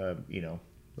gotta, you know,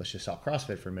 let's just talk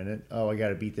CrossFit for a minute. Oh, I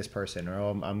gotta beat this person, or oh,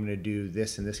 I'm gonna do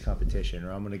this in this competition,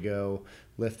 or I'm gonna go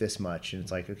lift this much, and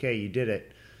it's like, okay, you did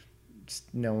it.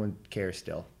 No one cares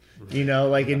still. You know,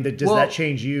 like, and does that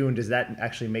change you, and does that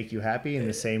actually make you happy in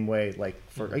the same way? Like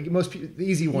for like most people, the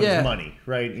easy one is money,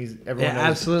 right? Everyone knows.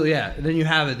 Absolutely, yeah. And then you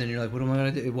have it, then you're like, what am I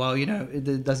gonna do? Well, you know,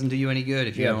 it doesn't do you any good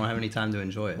if you don't have any time to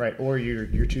enjoy it, right? Or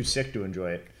you're too sick to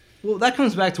enjoy it. Well, that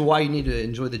comes back to why you need to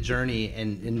enjoy the journey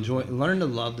and learn to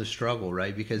love the struggle,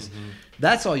 right? Because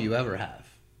that's all you ever have,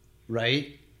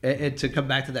 right? And to come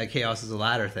back to that chaos is a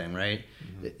ladder thing, right?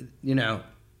 You know,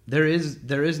 there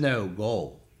is no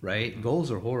goal. Right?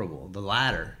 Goals are horrible. The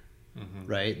ladder,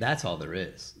 right? That's all there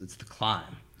is. It's the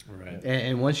climb. Right.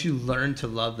 And once you learn to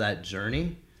love that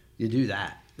journey, you do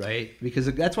that, right? Because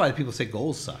that's why people say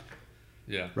goals suck.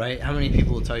 Yeah. Right? How many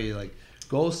people will tell you, like,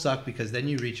 goals suck because then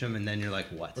you reach them and then you're like,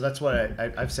 what? Well, that's what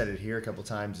I've said it here a couple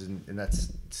times, and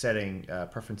that's setting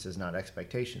preferences, not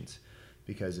expectations.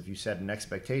 Because if you set an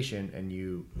expectation and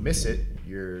you miss it,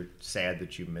 you're sad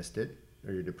that you missed it.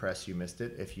 Or you're depressed you missed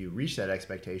it. If you reach that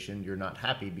expectation, you're not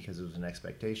happy because it was an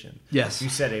expectation. Yes. If you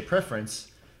set a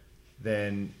preference,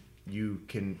 then you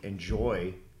can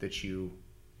enjoy that you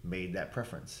made that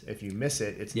preference. If you miss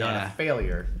it, it's not a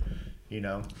failure, you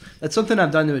know? That's something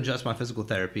I've done to adjust my physical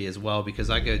therapy as well,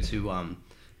 because I go to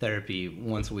therapy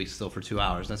once a week still for 2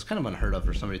 hours. That's kind of unheard of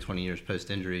for somebody 20 years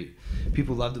post-injury.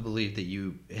 People love to believe that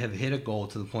you have hit a goal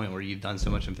to the point where you've done so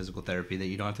much in physical therapy that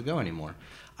you don't have to go anymore.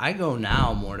 I go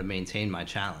now more to maintain my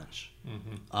challenge.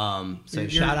 So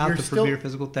shout out to Premier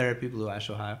Physical Therapy, Blue Ash,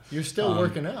 Ohio. You're still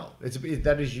working out.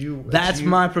 That is you. That's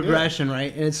my progression,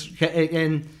 right?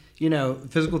 And you know,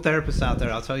 physical therapists out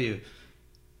there, I'll tell you,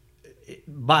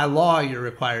 by law, you're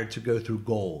required to go through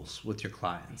goals with your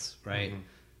clients, right?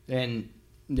 And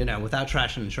you know, without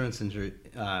trashing the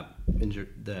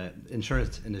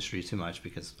insurance industry too much,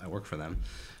 because I work for them,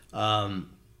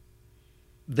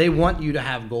 they want you to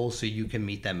have goals so you can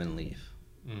meet them and leave,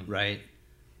 right?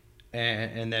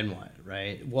 And then what,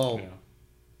 right? Well,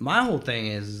 my whole thing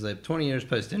is that 20 years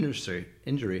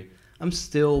post-injury, I'm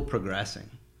still progressing,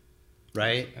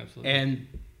 right? Absolutely. And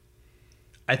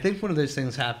I think one of those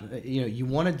things happen, you know, you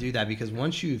want to do that because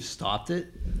once you've stopped it,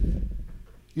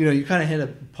 you know, you kind of hit a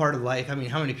part of life. I mean,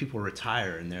 how many people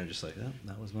retire and they're just like, oh,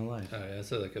 that was my life.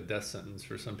 It's like a death sentence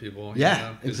for some people. Yeah, you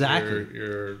know, exactly.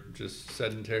 You're just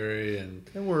sedentary and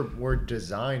we're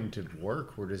designed to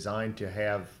work. We're designed to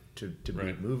have to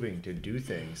be moving, to do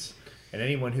things. And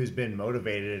anyone who's been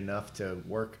motivated enough to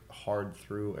work hard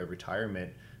through a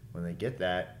retirement, when they get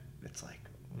that, it's like,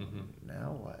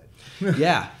 now what?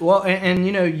 Yeah. Well, and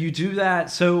you know, you do that.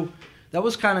 So that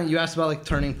was kind of, you asked about like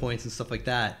turning points and stuff like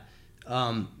that.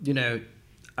 You know,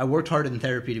 I worked hard in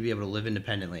therapy to be able to live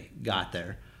independently. Got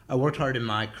there. I worked hard in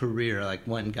my career, like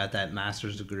went and got that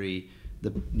master's degree,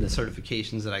 the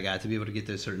certifications that I got to be able to get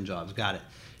those certain jobs. Got it.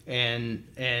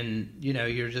 And you know,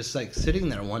 you're just like sitting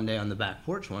there one day on the back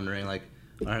porch wondering like,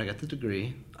 all right, I got the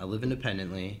degree. I live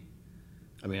independently.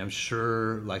 I mean, I'm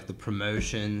sure like the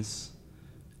promotions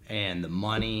and the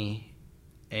money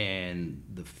and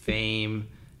the fame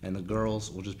and the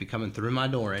girls will just be coming through my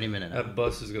door any minute now. That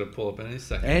bus is going to pull up any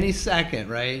second. Any second,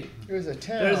 right? There's a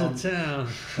town. There's a town.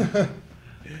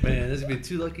 Man, this is going to be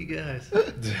two lucky guys.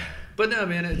 But no,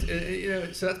 man, you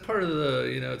know, so that's part of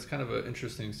the, you know, it's kind of an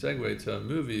interesting segue to a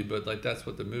movie, but like that's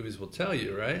what the movies will tell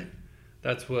you, right?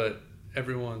 That's what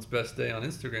everyone's best day on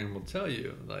Instagram will tell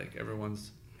you. Like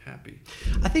everyone's happy.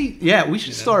 I think, yeah, we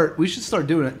should start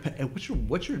doing it. What's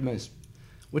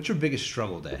your biggest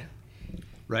struggle day?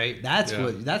 Right? That's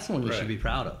the one we should be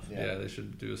proud of. Yeah, they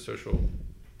should do a social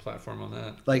platform on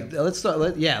that. Like let's talk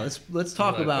Like,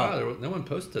 about wow, no one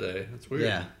posts today. That's weird.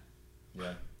 Yeah.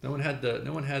 No one had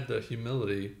the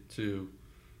humility to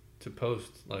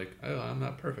post like, oh, I'm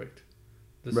not perfect.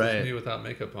 This is me without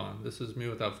makeup on. This is me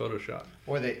without Photoshop.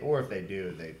 Or if they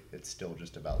do, it's still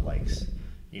just about likes.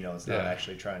 You know, it's not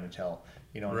actually trying to tell.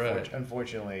 You know,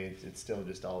 unfortunately, it's still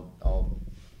just all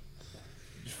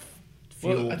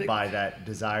fueled by that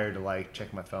desire to like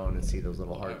check my phone and see those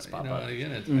little hearts pop up.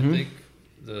 Again, I think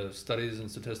the studies and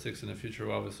statistics in the future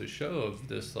will obviously show of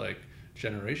this like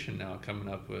generation now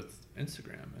coming up with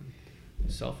Instagram and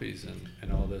selfies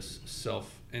and all this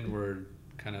inward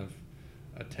kind of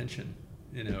attention,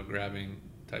 you know, grabbing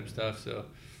type stuff. So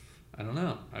I don't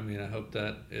know. I mean, I hope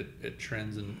that it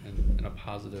trends in a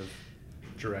positive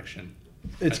direction.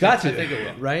 I think it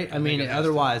will. Right? I mean,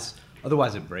 otherwise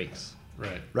it breaks.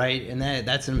 Right. And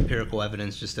that's empirical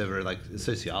evidence just over like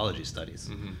sociology studies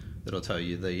that'll tell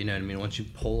you that, you know what I mean, once you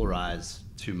polarize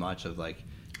too much of like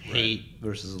hate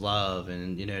versus love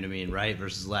and, you know what I mean, right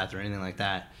versus left or anything like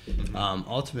that,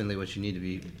 ultimately what you need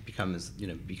to become is, you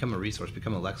know, become a resource,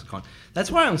 become a lexicon.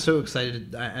 That's why I'm so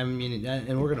excited. I mean,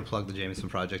 and we're going to plug the Jamison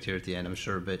project here at the end, I'm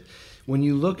sure, but when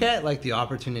you look at like the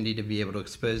opportunity to be able to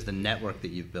expose the network that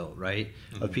you've built, right,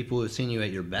 of people who have seen you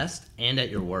at your best and at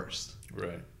your worst.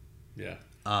 Right. Yeah.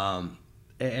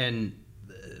 And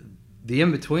the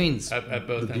in-betweens, at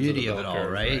both the ends beauty of it all,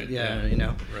 curve, right? Yeah, you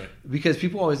know, because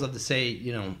people always love to say,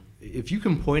 you know, if you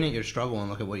can point at your struggle and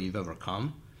look at what you've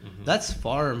overcome, that's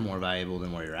far more valuable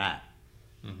than where you're at,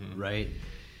 right?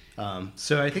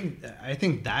 So I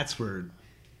think that's where,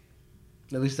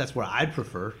 at least that's where I'd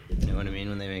prefer, you know what I mean,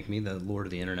 when they make me the lord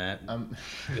of the internet,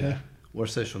 where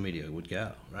social media would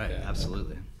go, right? Yeah.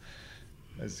 Absolutely.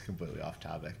 That's completely off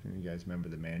topic. You guys remember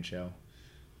the Man Show?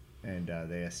 And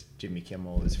they asked Jimmy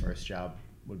Kimmel what his first job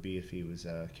would be if he was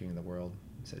king of the world.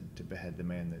 He said to behead the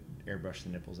man that airbrushed the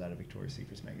nipples out of Victoria's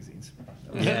Secret magazines.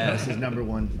 That's his number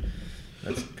one.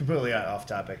 That's completely off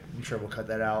topic. I'm sure we'll cut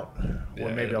that out,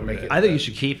 or maybe I'll make it. I think you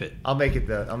should keep it. I'll make it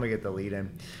the lead in.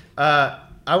 I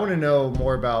want to know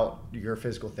more about your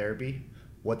physical therapy,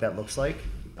 what that looks like.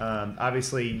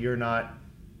 Obviously, you're not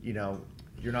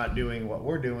doing what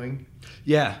we're doing.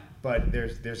 Yeah. But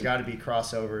there's got to be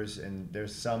crossovers and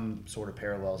there's some sort of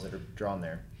parallels that are drawn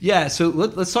there. Yeah, so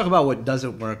let's talk about what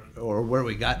doesn't work or where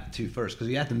we got to first, because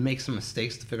you have to make some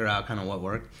mistakes to figure out kind of what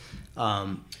worked.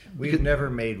 We've never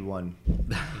made one.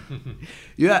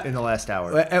 Yeah. In the last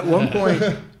hour. At one point,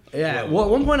 yeah. Well,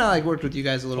 at one point I like worked with you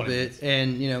guys a little bit,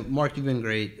 and you know, Mark, you've been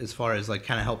great as far as like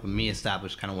kind of helping me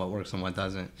establish kind of what works and what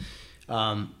doesn't.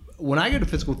 When I go to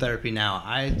physical therapy now,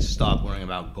 I stop worrying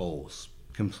about goals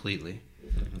completely.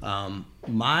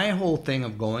 My whole thing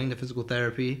of going to physical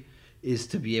therapy is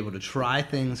to be able to try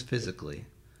things physically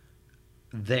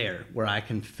there where I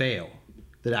can fail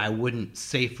that I wouldn't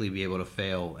safely be able to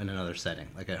fail in another setting,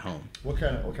 like at home. What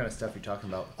kind of stuff are you talking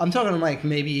about? I'm talking like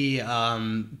maybe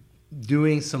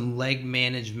doing some leg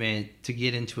management to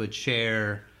get into a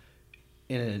chair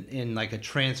in like a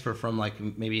transfer from like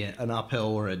maybe an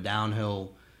uphill or a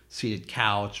downhill seated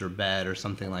couch or bed or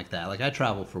something like that. Like I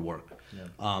travel for work.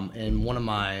 Yeah. And one of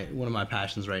my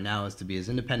passions right now is to be as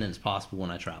independent as possible when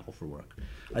I travel for work.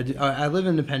 I live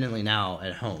independently now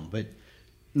at home, but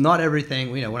not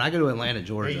everything. You know, when I go to Atlanta,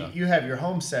 Georgia, you have your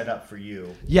home set up for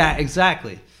you. Yeah,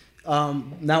 exactly. Now,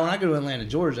 when I go to Atlanta,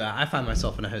 Georgia, I find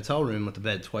myself in a hotel room with the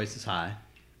bed twice as high,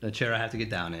 a chair I have to get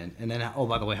down in, and then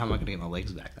by the way, how am I going to get my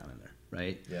legs back down in there?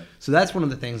 Right. Yeah. So that's one of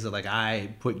the things that like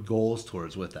I put goals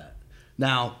towards with that.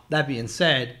 Now, that being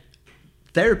said,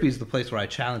 therapy is the place where I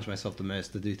challenge myself the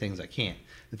most to do things I can't.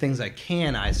 The things I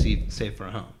can, I see safe for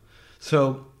home.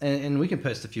 So, and we can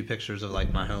post a few pictures of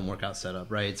like my home workout setup,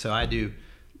 right? So I do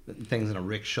things in a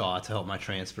rickshaw to help my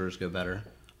transfers go better.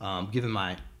 Given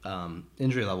my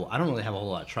injury level, I don't really have a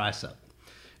whole lot of tricep.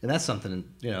 And that's something,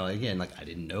 again, like I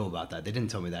didn't know about that. They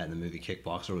didn't tell me that in the movie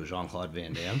Kickboxer with Jean-Claude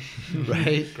Van Damme,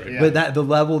 right? Yeah. But the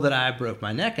level that I broke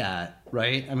my neck at,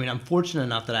 right? I mean, I'm fortunate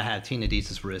enough that I had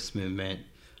tenodesis wrist movement.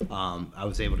 I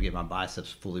was able to get my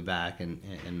biceps fully back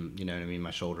and you know what I mean, my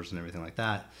shoulders and everything like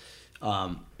that.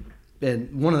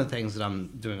 And one of the things that I'm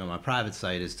doing on my private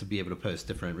site is to be able to post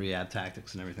different rehab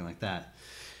tactics and everything like that.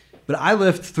 But I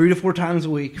lift 3 to 4 times a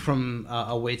week from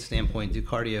a weight standpoint, do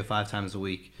cardio 5 times a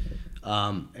week.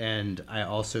 And I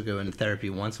also go into therapy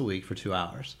once a week for 2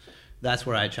 hours. That's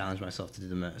where I challenge myself to do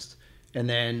the most. And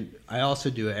then I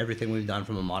also do everything we've done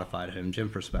from a modified home gym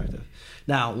perspective.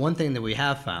 Now, one thing that we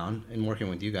have found in working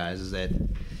with you guys is that,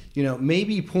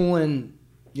 maybe pulling,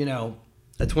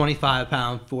 a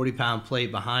 25-pound, 40-pound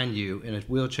plate behind you in a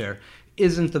wheelchair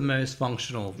isn't the most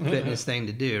functional fitness thing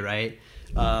to do, right?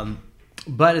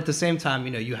 But at the same time,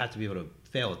 you have to be able to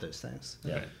fail at those things.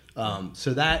 Yeah.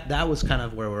 So that was kind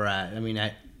of where we're at. I mean,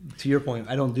 to your point,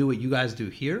 I don't do what you guys do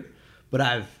here, but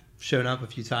I've shown up a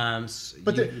few times.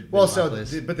 But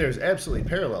there's absolutely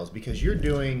parallels because you're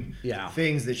doing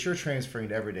things that you're transferring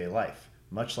to everyday life,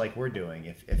 much like we're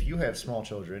doing. If you have small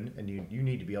children and you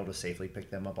need to be able to safely pick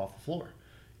them up off the floor,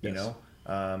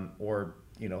 or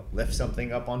lift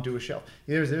something up onto a shelf.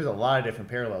 There's a lot of different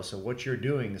parallels. So what you're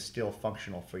doing is still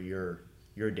functional for your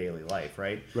daily life,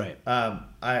 right? Right.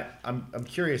 I'm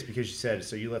curious because you said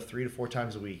so you lift 3 to 4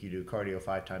 times a week. You do cardio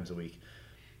 5 times a week.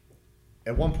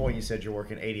 At one point, you said you're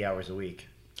working 80 hours a week.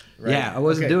 Right? Yeah, I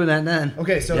wasn't doing that then.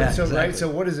 Okay, so exactly. Right. So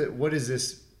what is it? What is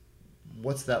this?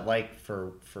 What's that like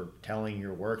for telling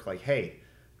your work like, hey,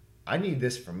 I need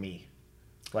this from me?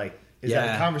 Like, is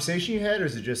that a conversation you had, or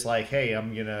is it just like, hey,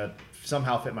 I'm gonna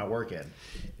somehow fit my work in?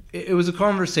 It was a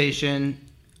conversation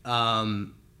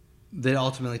that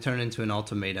ultimately turned into an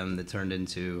ultimatum that turned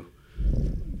into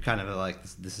kind of like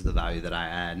this is the value that I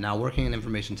add. Now, working in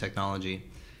information technology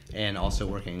and also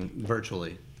working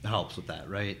virtually helps with that,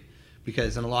 right?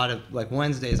 Because in a lot of, like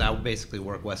Wednesdays, I basically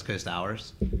work West Coast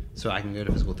hours, so I can go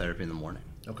to physical therapy in the morning.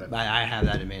 Okay. I have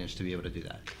that advantage to be able to do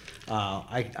that.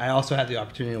 I also have the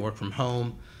opportunity to work from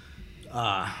home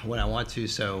when I want to,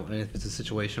 so if it's a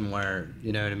situation where,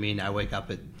 you know what I mean, I wake up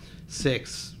at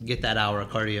 6, get that hour of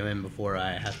cardio in before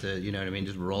I have to, you know what I mean,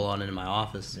 just roll on into my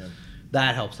office. Yeah.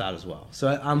 That helps out as well.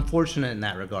 So I'm fortunate in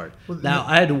that regard. Well, now,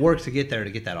 I had to work to get there to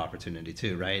get that opportunity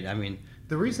too, right? I mean,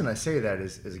 the reason I say that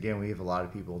is again, we have a lot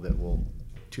of people that will,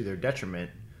 to their detriment,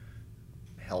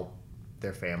 help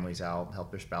their families out,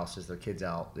 help their spouses, their kids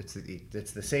out. It's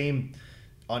the same.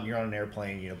 You're on an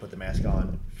airplane, put the mask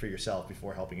on for yourself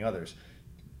before helping others.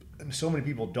 And so many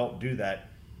people don't do that,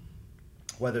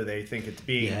 whether they think it's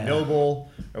being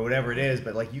noble or whatever it is.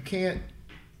 But like, you can't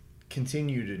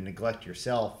continue to neglect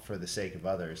yourself for the sake of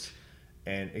others,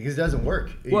 and because it doesn't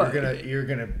work. Well, you're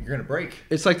gonna break.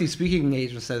 It's like these speaking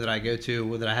engagements that I go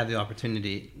to, that I have the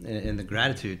opportunity and the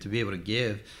gratitude to be able to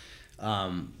give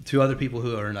to other people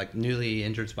who are like newly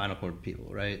injured spinal cord people,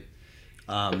 right?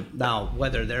 Now,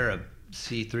 whether they're a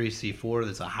C3, C4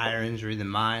 that's a higher injury than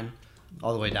mine,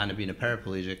 all the way down to being a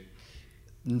paraplegic,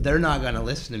 they're not going to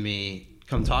listen to me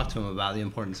come talk to them about the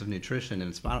importance of nutrition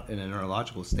in a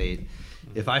neurological state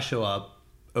if I show up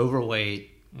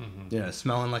overweight,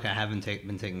 smelling like I haven't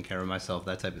been taking care of myself,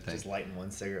 that type of thing. Just lighting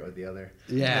one cigarette with the other.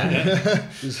 Yeah.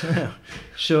 Just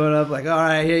showing up like, all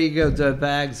right, here you go, dope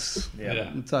bags.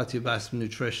 Yeah. I'll talk to you about some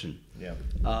nutrition. Yeah.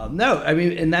 No, I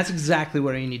mean, and that's exactly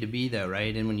where you need to be, though,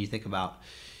 right? And when you think about,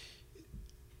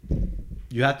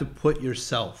 you have to put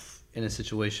yourself in a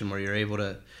situation where you're able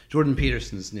to. Jordan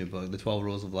Peterson's new book, The 12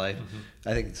 Rules of Life,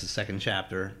 I think it's the second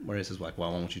chapter where he says, like, why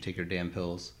won't you take your damn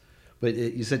pills? But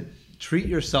you said, treat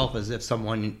yourself as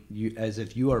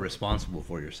if you are responsible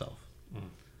for yourself,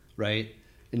 right?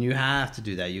 And you have to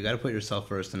do that. You got to put yourself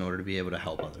first in order to be able to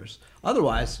help others.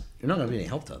 Otherwise, you're not going to be any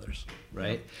help to others,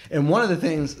 right? And one of the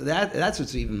things that's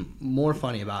what's even more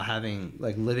funny about having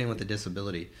living with a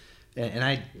disability, and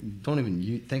I don't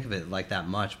even think of it like that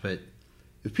much, but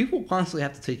if people constantly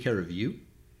have to take care of you,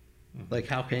 like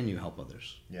how can you help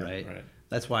others, right?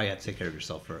 That's why you have to take care of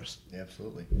yourself first. Yeah,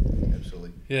 absolutely.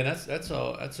 Yeah, that's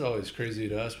always crazy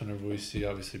to us whenever we see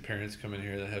obviously parents come in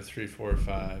here that have 3, 4, or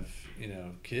 5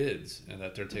 kids and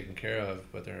that they're taken care of,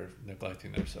 but they're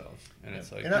neglecting themselves. And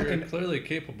it's like, you're clearly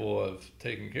capable of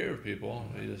taking care of people.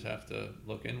 You just have to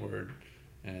look inward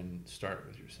and start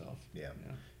with yourself. Yeah.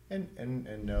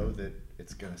 And know that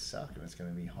it's gonna suck and it's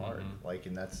gonna be hard.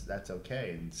 And that's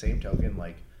okay. And same token,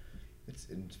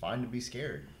 it's fine to be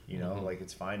scared. You know, like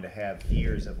it's fine to have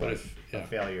fears of of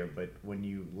failure, but when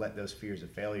you let those fears of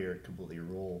failure completely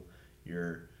rule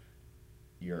your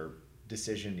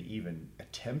decision to even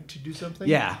attempt to do something.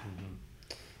 Yeah.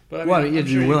 But I mean,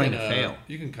 you're willing to fail.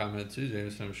 You can comment too,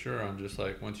 Jamison, I'm sure, on just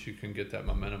like once you can get that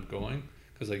momentum going,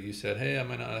 because like you said, hey, I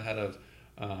might not have had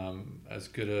as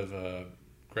good of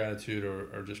gratitude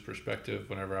or just perspective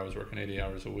whenever I was working 80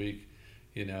 hours a week,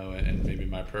 you know, and maybe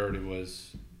my priority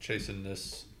was chasing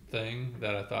this thing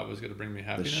that I thought was going to bring me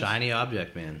happiness. The shiny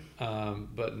object, man.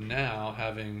 But now,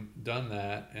 having done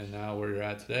that, and now where you're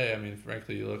at today, I mean,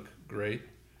 frankly, you look great.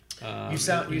 You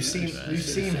seem happy. You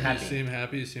seem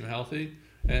happy. You seem healthy,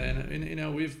 and you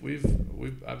know we've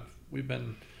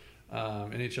been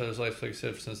in each other's lives, like I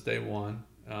said, since day one.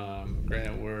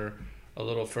 Granted, we're a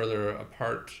little further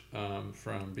apart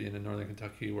from being in northern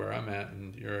Kentucky, where I'm at,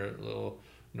 and you're a little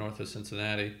north of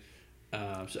Cincinnati.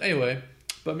 So anyway,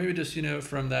 but maybe just, you know,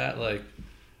 from that like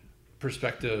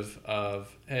perspective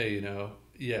of, hey, you know,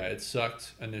 yeah, it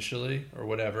sucked initially or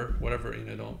whatever,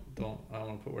 you know, don't I don't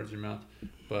want to put words in your mouth,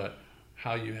 but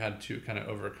how you had to kind of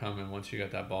overcome, and once you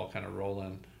got that ball kind of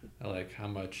rolling, like how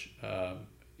much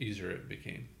easier it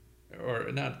became,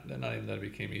 or not even that it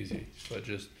became easy, but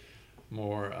just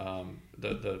more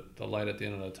the light at the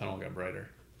end of the tunnel got brighter.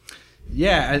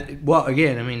 Yeah, well,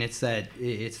 again, I mean, it's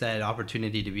that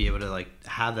opportunity to be able to like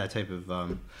have that type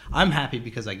of. I'm happy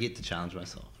because I get to challenge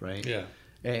myself, right? Yeah.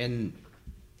 And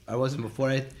I wasn't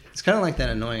before. It's kind of like that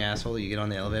annoying asshole you get on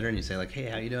the elevator and you say like, "Hey,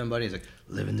 how you doing, buddy?" He's like,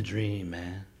 "Living the dream,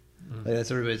 man." Mm-hmm. Like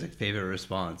that's everybody's like favorite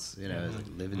response, you know, is like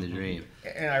living the dream.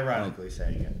 And ironically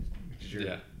saying it,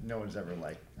 because no one's ever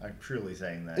like, I'm truly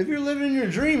saying that. If you're living your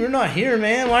dream, you're not here,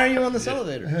 man. Why are you on this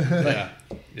elevator?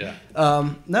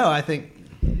 No, I think.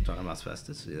 Talking about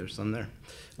spasticity, there's some there.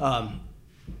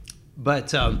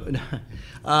 But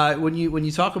when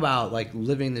you talk about like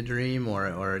living the dream,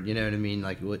 or you know what I mean,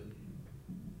 like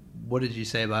what did you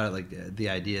say about it? Like the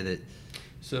idea that.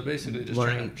 So basically, just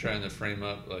trying to frame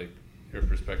up like your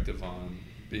perspective on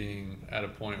being at a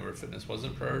point where fitness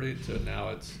wasn't a priority to now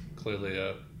it's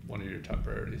clearly one of your top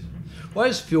priorities. Well, I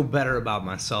just feel better about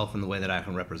myself and the way that I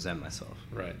can represent myself.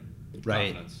 Right.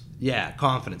 Confidence. Yeah,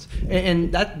 confidence.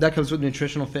 And that comes with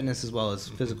nutritional fitness as well as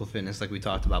physical fitness, like we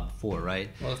talked about before, right?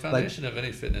 Well, the foundation of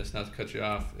any fitness, not to cut you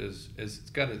off, is it's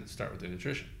got to start with the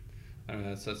nutrition. I mean,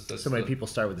 that's so many people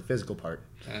start with the physical part.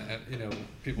 And you know,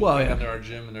 people come into our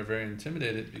gym and they're very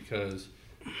intimidated because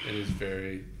it is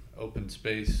very open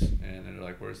space, and they're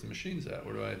like, "Where's the machines at?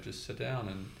 Where do I just sit down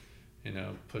and, you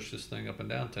know, push this thing up and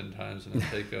down 10 times and then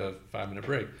take a 5-minute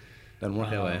break?" Doesn't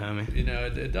work that way, homie. You know,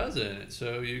 it doesn't.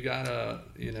 So you gotta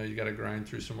grind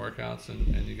through some workouts,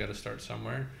 and you gotta start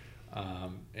somewhere.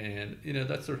 And you know,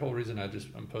 that's the whole reason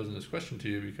I'm posing this question to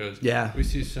you, because we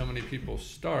see so many people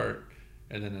start,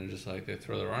 and then they're just like, they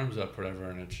throw their arms up, whatever,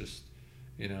 and it's just,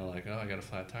 you know, like, oh, I got a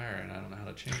flat tire and I don't know how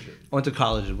to change it. I went to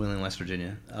college in Wheeling, West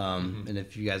Virginia, and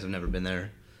if you guys have never been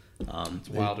there, it's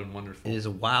wild and wonderful. It is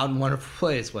a wild and wonderful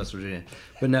place, West Virginia,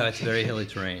 but no, it's very hilly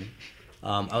terrain.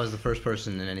 I was the first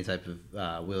person in any type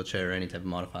of wheelchair or any type of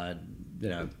modified, you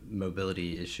know,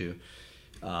 mobility issue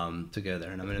to go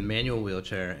there. And I'm in a manual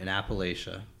wheelchair in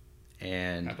Appalachia.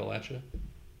 Appalachia?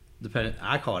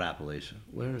 I call it Appalachia.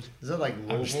 Where is that, like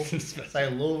Louisville? It's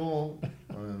like Louisville,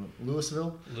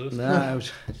 Louisville? No,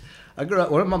 I grew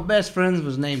up. One of my best friends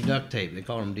was named Duct Tape. They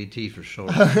called him DT for short.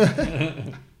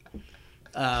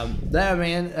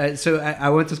 Man. So I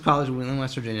went to college in Wheeling,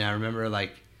 West Virginia. I remember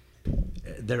like.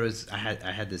 I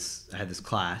had this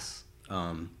class.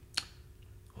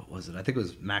 What was it? I think it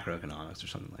was macroeconomics or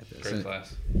something like this. Great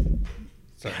class.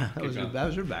 Sorry, that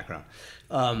was your background.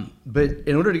 But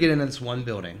in order to get into this one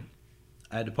building,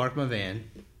 I had to park my van.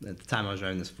 At the time, I was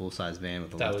driving this full-size van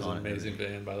with a lift on it. That was an amazing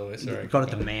van, by the way. Sorry. We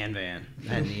called it the man van. It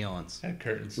had neons. Had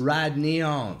curtains. Ride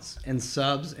neons and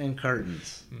subs and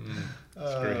curtains.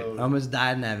 That's great. I almost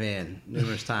died in that van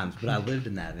numerous times, but I lived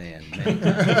in that van.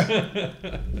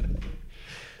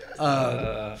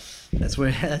 That's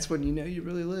when you know you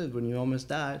really lived, when you almost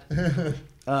died.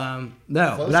 I'm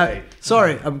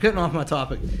cutting off my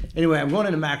topic. Anyway, I'm going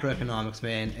into macroeconomics,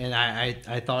 man, and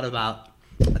I thought about,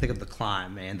 I think of the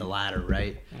climb, man, the ladder,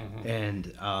 right? Mm-hmm.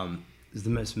 And it's the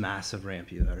most massive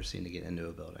ramp you've ever seen to get into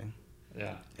a building.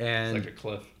 Yeah, and it's like a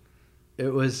cliff.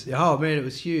 It was, oh man, it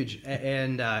was huge,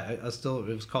 and it was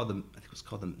called the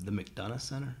McDonough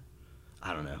Center.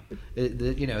 I don't know.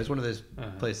 It's one of those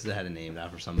places that had a name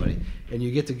out for somebody, and you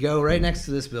get to go right next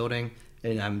to this building,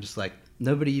 and I'm just like,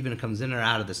 nobody even comes in or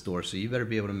out of this door, so you better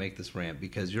be able to make this ramp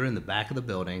because you're in the back of the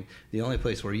building, the only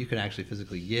place where you can actually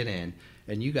physically get in,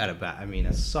 and you got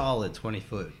a solid 20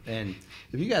 foot. And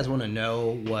if you guys want to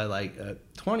know what, like,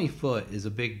 20 foot is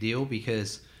a big deal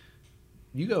because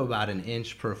you go about an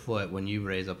inch per foot when you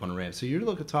raise up on a ramp. So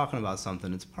you're talking about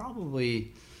something, it's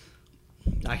probably,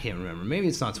 I can't remember, maybe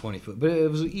it's not 20 foot, but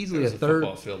it was easily a third.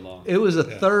 Football field long. It was a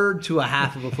third to a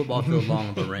half of a football field long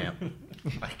of a ramp.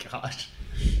 Oh my gosh.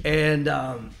 And,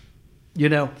 but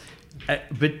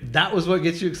that was what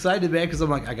gets you excited, man, because I'm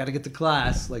like, I got to get to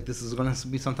class. Like, this is going to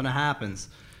be something that happens,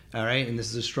 all right? And this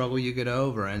is a struggle you get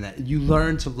over. And that you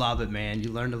learn to love it, man.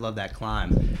 You learn to love that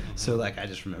climb. So, like, I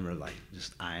just remember, like,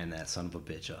 just eyeing that son of a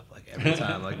bitch up. Like, every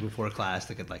time, like, before class,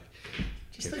 they could, like,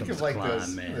 just think of, like,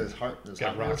 those Hot Wheels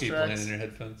Rocky tracks. playing in your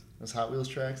headphones. Those Hot Wheels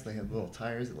tracks, they have little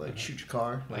tires that, like, shoot your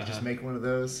car. Like, just make one of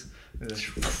those.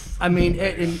 I mean,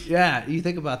 yeah, you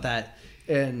think about that.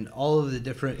 And all of the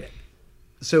different...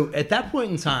 So at that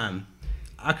point in time,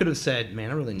 I could have said, man,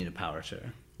 I really need a power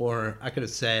chair. Or I could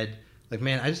have said, like,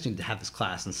 man, I just need to have this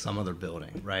class in some other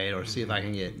building, right? Or see if I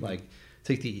can get, like,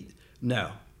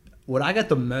 No. What I got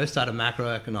the most out of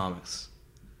macroeconomics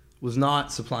was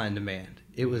not supply and demand.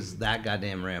 It was that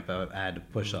goddamn ramp I had to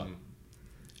push up.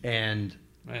 And...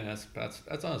 Man, that's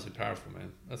honestly powerful,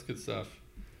 man. That's good stuff.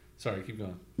 Sorry, keep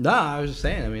going. No, I was just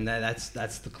saying, I mean, that's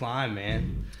the climb,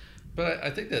 man. But I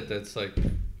think that's like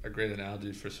a great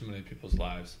analogy for so many people's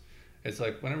lives. It's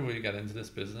like whenever we got into this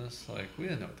business, like we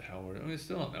didn't know what the hell we're doing. We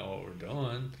still don't know what we're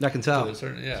doing. I can tell. It is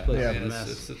a mess. It is a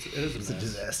mess. It's a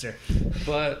disaster.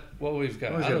 But what we've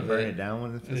got out of burn it down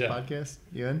when this podcast.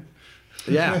 You in?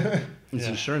 Yeah. It's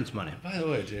insurance money. By the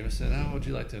way, Jamison, how would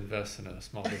you like to invest in a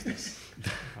small business?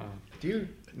 Do you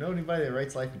know anybody that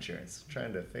writes life insurance? I'm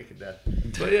trying to fake a death.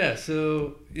 But yeah,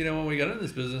 so when we got into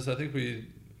this business, I think we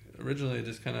originally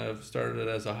just kind of started it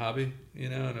as a hobby,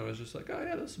 and it was just like, oh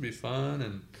yeah, this will be fun,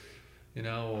 and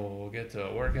we'll get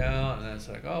to work out, and then it's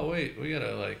like, oh wait, we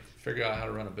gotta like figure out how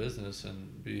to run a business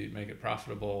and make it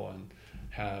profitable and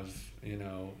have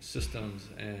systems,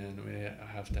 and we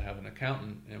have to have an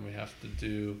accountant, and we have to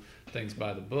do things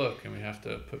by the book, and we have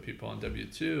to put people on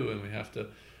W-2, and we have to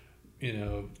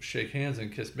shake hands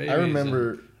and kiss babies. I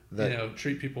remember and, that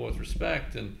treat people with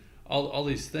respect and all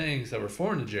these things that were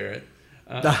foreign to Jarrett.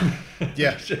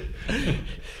 Yeah.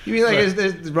 You mean like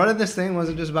running this thing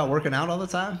wasn't just about working out all the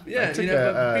time? Yeah, I took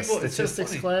a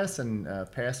statistics class and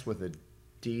passed with a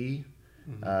D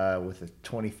with a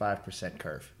 25%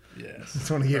 curve. Yes. Just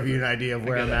want to give you an idea of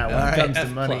where I'm at when it comes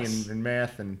to money and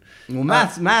math. Well,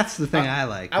 math's the thing I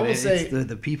like. I will say it's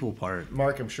the people part.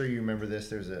 Mark, I'm sure you remember this.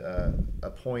 There's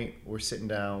a point we're sitting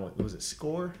down with, was it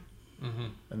SCORE? Mm-hmm.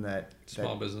 And that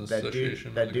Small Business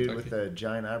Association. That dude with the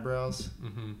giant eyebrows.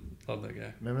 Mm-hmm. Love that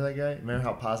guy. Remember that guy? Remember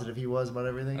how positive he was about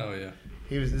everything? Oh yeah.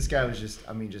 This guy was just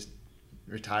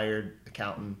retired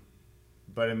accountant,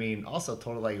 but also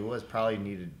told it like it was. Probably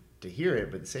needed to hear it,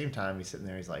 but at the same time, he's sitting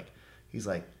there. He's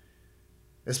like,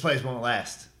 this place won't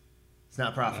last. It's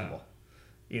not profitable.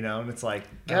 And it's like,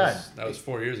 God. That was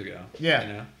 4 years ago.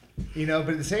 Yeah. But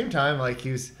at the same time, like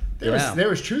there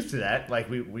was truth to that.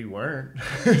 Like we weren't.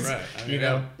 Right.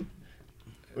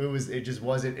 It just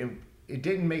wasn't. It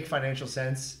didn't make financial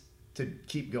sense to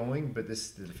keep going. But the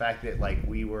fact that like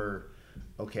we were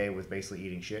okay with basically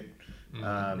eating shit.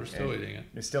 We're still eating it.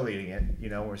 We're still eating it.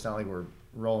 It's not like we're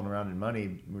rolling around in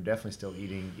money. We're definitely still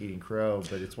eating crow.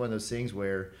 But it's one of those things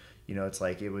where it's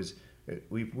like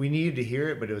we needed to hear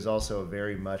it, but it was also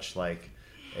very much like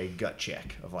a gut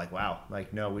check of like, wow,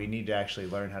 like no, we need to actually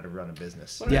learn how to run a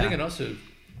business. Well, I think it also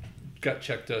gut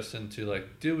checked us into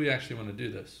like, do we actually want to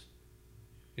do this?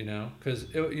 Because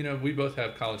we both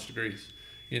have college degrees,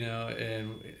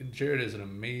 and Jared is an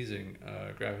amazing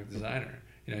graphic designer.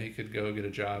 He could go get a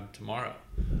job tomorrow.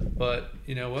 But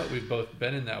you know what? We've both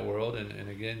been in that world, and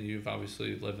again, you've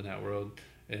obviously lived in that world,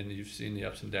 and you've seen the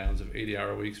ups and downs of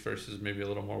 80-hour weeks versus maybe a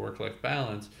little more work-life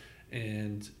balance.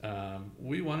 And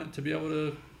we wanted to be able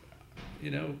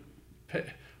to,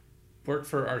 work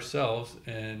for ourselves.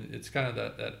 And it's kind of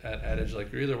that adage,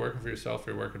 like you're either working for yourself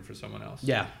or you're working for someone else.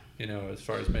 Yeah. As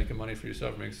far as making money for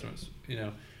yourself,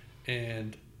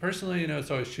 And personally,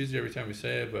 it's always cheesy every time we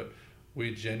say it, but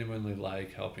we genuinely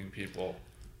like helping people.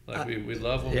 Like we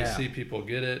love when we see people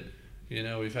get it.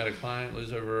 We've had a client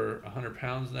lose over 100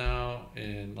 pounds now,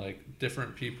 and like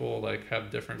different people like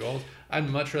have different goals. I'd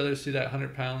much rather see that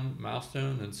 100-pound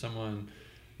milestone than someone,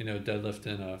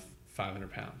 deadlifting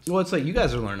 500 pounds. Well, it's like you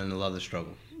guys are learning to love the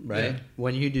struggle, right? Yeah.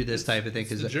 When you do this type of thing,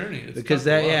 it's a journey.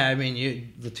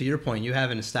 To your point, you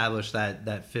haven't established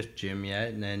that fifth gym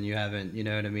yet, and then you haven't,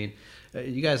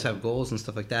 you guys have goals and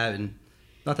stuff like that, and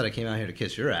not that I came out here to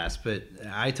kiss your ass, but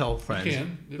I tell friends. You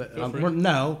can. But,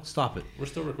 no, stop it. We're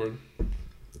still recording.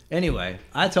 Anyway,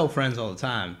 I tell friends all the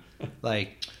time,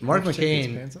 like Mark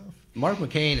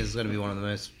McCain is going to be one of the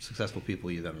most successful people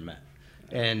you've ever met,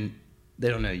 and they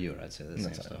don't know you, or I'd say the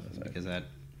same stuff because that.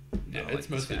 Yeah, it's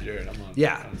mostly Jared. I'm on.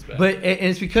 Yeah, on his back. but and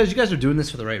it's because you guys are doing this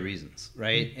for the right reasons,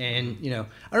 right? And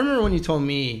I remember when you told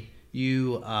me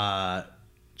you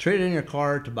traded in your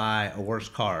car to buy a worse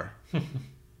car.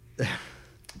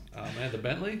 Oh man, the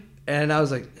Bentley. And I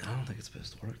was like, I don't think it's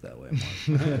supposed to work that way,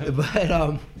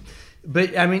 Mark.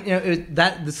 but I mean,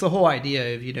 that's the whole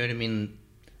idea of what I mean.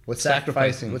 What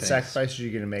sacrifices are you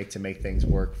going to make things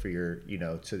work for your,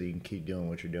 so that you can keep doing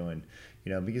what you're doing,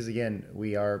 because again,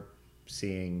 we are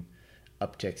seeing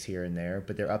upticks here and there,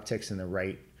 but they're upticks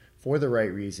for the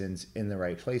right reasons in the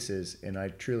right places. And I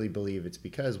truly believe it's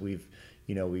because we've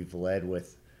led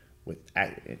with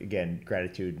again,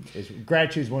 gratitude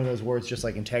is one of those words, just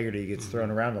like integrity gets thrown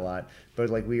around a lot, but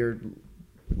like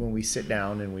when we sit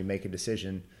down and we make a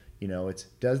decision, it's,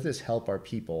 does this help our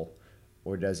people,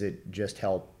 or does it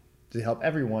help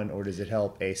everyone, or does it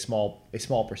help a small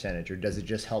percentage, or does it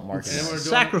just help marketing?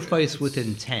 Sacrifice with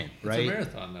intent, right? It's a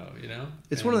marathon, though,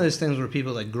 It's one of those things where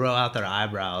people like grow out their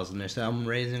eyebrows and they say, I'm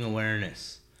raising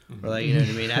awareness. Or like, you know what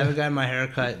I mean? I haven't gotten my hair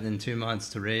cut in 2 months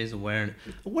to raise awareness.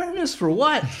 Awareness for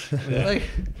what? Like,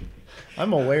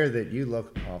 I'm aware that you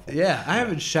look awful. Yeah, I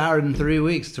haven't showered in 3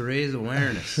 weeks to raise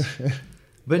awareness.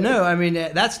 But no, I mean,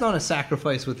 that's not a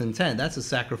sacrifice with intent. That's a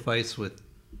sacrifice with,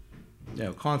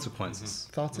 consequences.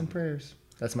 Thoughts and prayers.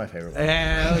 That's my favorite one.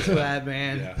 Yeah, that was bad,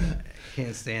 man. Yeah.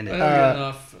 Can't stand it. We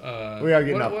are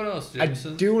getting enough. What else,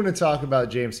 Jamison? I do want to talk about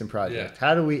Jamison Project.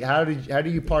 Yeah. How do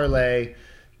you parlay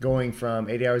going from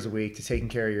 80 hours a week to taking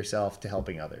care of yourself to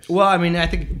helping others? Well, I mean, I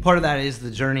think part of that is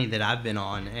the journey that I've been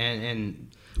on,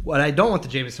 and what I don't want the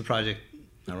Jamison Project,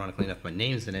 ironically enough, my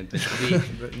name's in it, but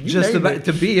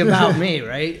to be about me,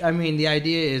 right? I mean, the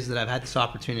idea is that I've had this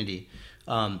opportunity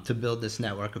to build this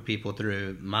network of people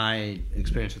through my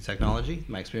experience with technology,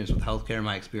 my experience with healthcare,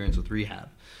 my experience with rehab.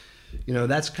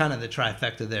 That's kind of the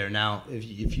trifecta there. Now,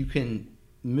 if you can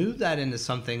move that into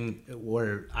something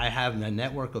where I have a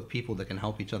network of people that can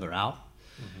help each other out,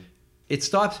 it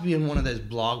stops being one of those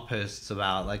blog posts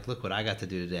about like, look what I got to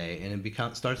do today, and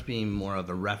it starts being more of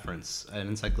a reference, an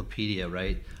encyclopedia,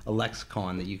 right? A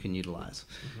lexicon that you can utilize.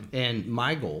 And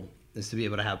my goal is to be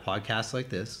able to have podcasts like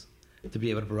this, to be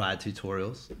able to provide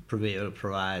tutorials, to be able to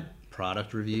provide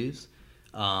product reviews,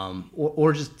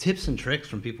 or just tips and tricks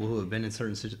from people who have been in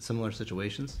certain similar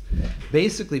situations.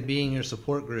 Basically being your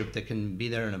support group that can be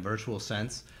there in a virtual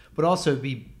sense, but also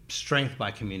be strength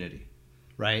by community,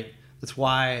 right? That's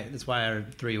why our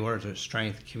 3 words are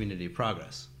strength, community,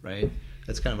 progress, right?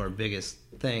 That's kind of our biggest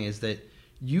thing, is that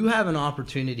you have an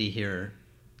opportunity here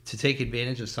to take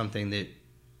advantage of something that,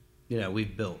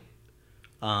 we've built.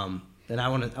 And I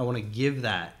want to give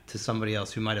that to somebody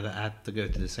else who might have had to go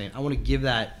through the same. I want to give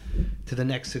that to the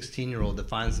next 16-year-old that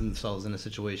finds themselves in a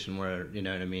situation where,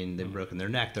 they've broken their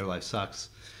neck, their life sucks,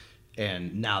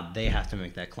 and now they have to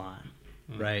make that climb,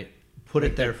 right? Put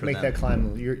it there for them. Make that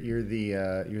climb. You're the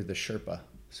Sherpa,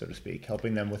 so to speak,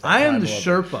 helping them with that. I am the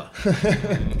Sherpa.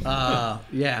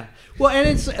 Yeah. Well, and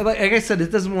it's like I said,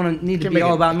 it doesn't need to be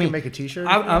all about me. You can make a T-shirt.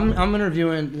 I'm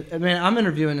interviewing. I'm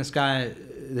interviewing this guy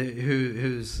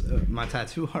who's my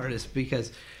tattoo artist,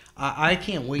 because I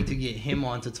can't wait to get him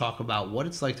on to talk about what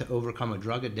it's like to overcome a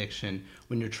drug addiction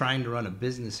when you're trying to run a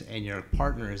business and your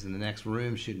partner is in the next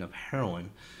room shooting up heroin.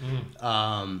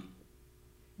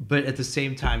 But at the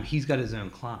same time, he's got his own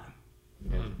climb,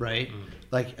 right?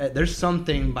 Like, there's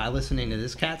something by listening to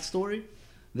this cat's story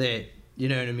that,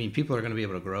 people are going to be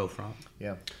able to grow from.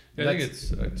 Yeah. I think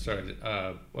it's, sorry,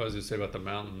 what was it say about the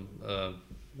mountain?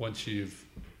 Once you've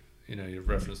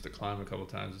referenced the climb a couple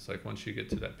of times. It's like once you get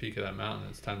to that peak of that mountain,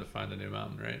 it's time to find a new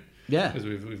mountain, right? Yeah. Because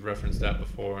we've referenced that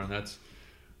before, and that's,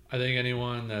 I think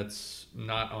anyone that's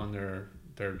not on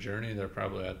their journey, they're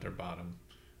probably at their bottom,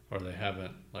 or they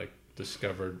haven't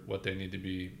discovered what they need to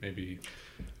be maybe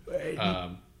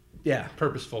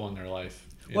purposeful in their life.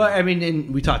 Well, I mean,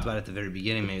 and we talked about it at the very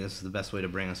beginning. Maybe this is the best way to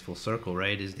bring us full circle,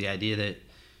 right? Is the idea that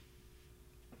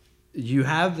you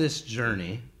have this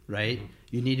journey, right?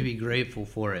 You need to be grateful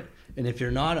for it. And if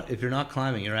you're not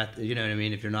climbing, you're at,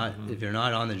 If you're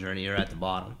not on the journey, you're at the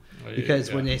bottom.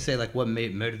 Because when they say what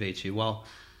motivates you, well,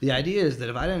 the idea is that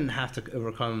if I didn't have to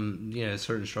overcome,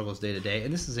 certain struggles day to day,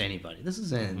 and this is anybody, this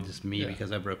isn't just me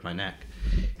because I broke my neck.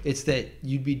 It's that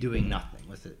you'd be doing nothing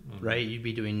with it, right? You'd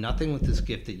be doing nothing with this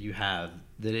gift that you have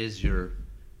that is your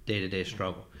day-to-day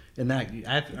struggle. And that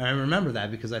I remember that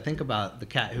because I think about the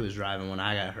cat who was driving when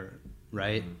I got hurt.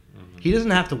 right? He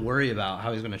doesn't have to worry about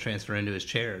how he's going to transfer into his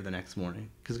chair the next morning.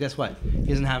 Because guess what? He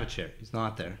doesn't have a chair. He's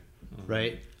not there,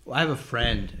 right? Well, I have a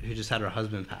friend who just had her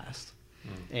husband passed.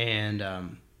 And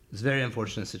it's a very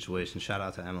unfortunate situation. Shout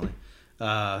out to Emily.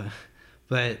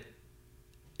 But,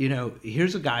 you know,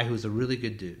 here's a guy who's a really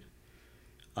good dude.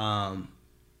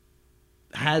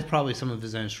 Has probably some of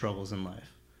his own struggles in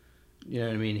life. You know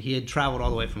what I mean? He had traveled all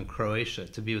the way from Croatia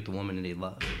to be with the woman that he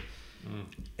loved.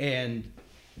 And,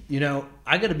 you know,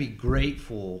 I got to be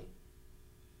grateful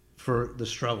for the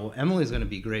struggle. Emily's going to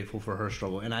be grateful for her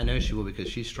struggle. And I know she will because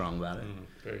she's strong about it.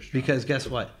 Very strong. Because guess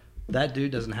what? That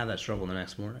dude doesn't have that struggle the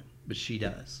next morning. But she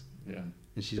does. Yeah.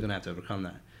 And she's going to have to overcome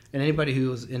that. And anybody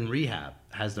who's in rehab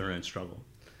has their own struggle.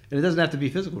 And it doesn't have to be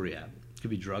physical rehab. It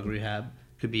could be drug rehab.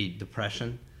 It could be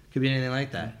depression. It could be anything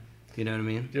like that. You know what I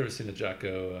mean? You ever seen the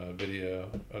Jocko video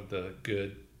of the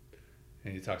good?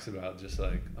 And he talks about just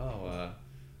like,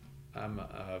 I've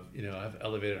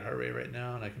elevated heart rate right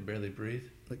now and I can barely breathe.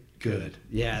 Like, good.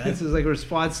 Yeah, that's his like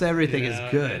response to everything is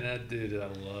good. And that dude, I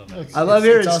love it. I love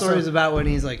hearing stories about when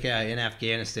he's like, in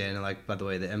Afghanistan, and like, by the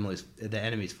way, the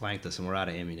enemy's flanked us and we're out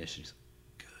of ammunition. He's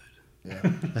like,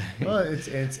 good. Yeah. Well,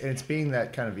 it's being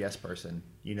that kind of yes person,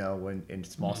 you know, when in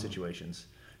small situations.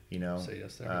 You know, say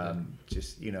yes there.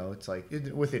 Just, you know, it's like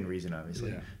within reason,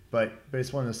 obviously. Yeah. But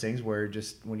it's one of those things where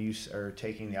just when you are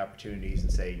taking the opportunities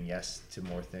and saying yes to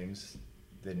more things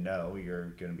than no, you're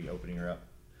going to be opening her up.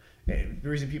 And the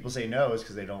reason people say no is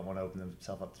because they don't want to open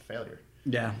themselves up to failure.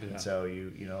 Yeah. And so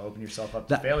you open yourself up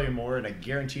to failure more, and I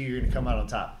guarantee you're going to come out on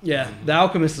top. Yeah. The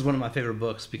Alchemist is one of my favorite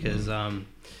books because,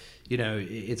 you know,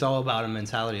 it's all about a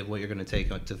mentality of what you're going to take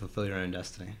to fulfill your own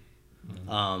destiny.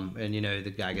 And you know, the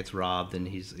guy gets robbed and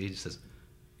he just says,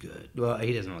 good. Well,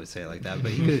 he doesn't really say it like that,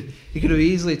 but he could have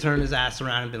easily turned his ass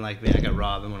around and been like, man, I got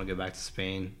robbed, I want to go back to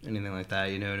Spain, anything like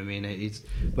that, you know what I mean?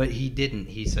 But he didn't.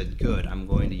 He said, good, I'm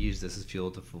going to use this as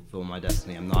fuel to fulfill my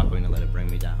destiny. I'm not going to let it bring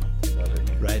me down.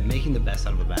 Right? Making the best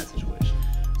out of a bad situation.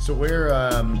 So where,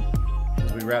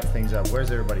 as we wrap things up, where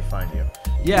does everybody find you?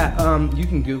 Yeah, you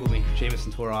can Google me,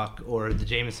 Jamison Torok, or the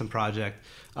Jamison Project.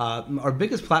 Our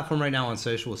biggest platform right now on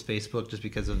social is Facebook, just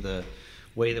because of the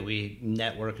way that we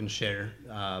network and share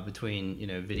between, you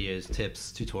know, videos,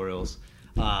 tips, tutorials,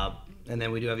 and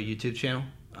then we do have a YouTube channel.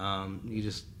 You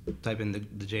just type in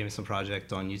the Jamison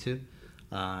Project on YouTube,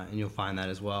 and you'll find that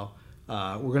as well.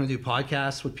 We're going to do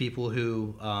podcasts with people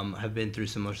who have been through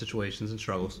similar situations and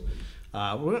struggles.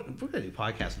 We're going to do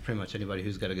podcasts with pretty much anybody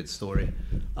who's got a good story.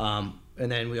 And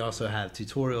then we also have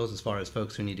tutorials as far as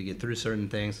folks who need to get through certain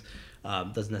things.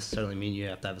 Doesn't necessarily mean you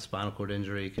have to have a spinal cord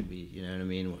injury. It could be, you know what I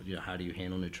mean? You know, how do you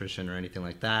handle nutrition or anything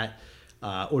like that?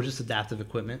 Or just adaptive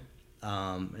equipment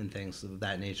and things of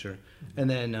that nature. And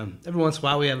then every once in a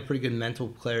while we have a pretty good mental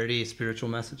clarity, spiritual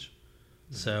message.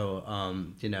 So,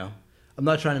 you know, I'm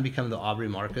not trying to become the Aubrey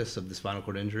Marcus of the spinal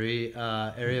cord injury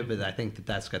area, but I think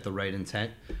that's got the right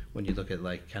intent when you look at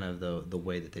like kind of the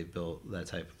way that they built that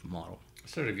type of model.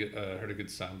 I heard a good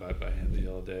soundbite by him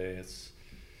the other day. It's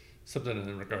something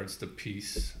in regards to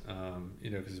peace, you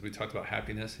know, because we talked about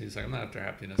happiness. He's like, I'm not after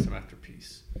happiness, I'm after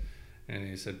peace. And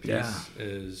he said peace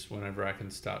is whenever I can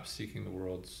stop seeking the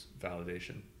world's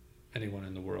validation, anyone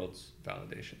in the world's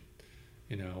validation.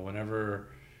 You know, whenever,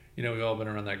 you know, we've all been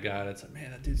around that guy that's like,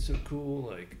 man, that dude's so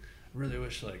cool. Like, I really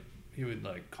wish like he would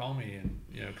like call me and,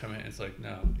 you know, come in. It's like,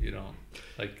 no, you don't.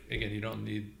 Like, again, you don't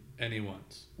need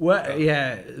anyone's. Well,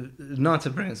 yeah, not to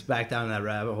bring us back down that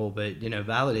rabbit hole, but, you know,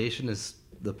 validation is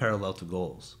the parallel to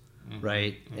goals,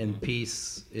 right? And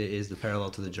peace is the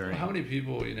parallel to the journey. Well, how many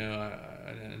people, you know,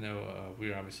 I know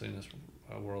we're obviously in this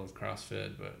world of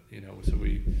CrossFit, but, you know, so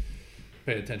we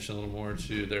pay attention a little more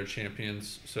to their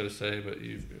champions, so to say, but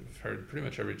you've heard pretty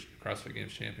much every CrossFit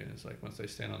Games champion is like, once they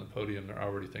stand on the podium, they're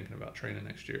already thinking about training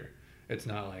next year. It's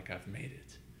not like I've made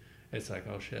it. It's like,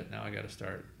 oh shit, now I got to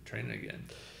start training again.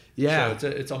 Yeah. So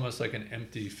it's almost like an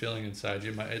empty feeling inside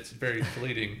you. It's very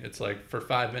fleeting. It's like for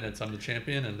 5 minutes I'm the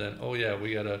champion, and then, oh yeah,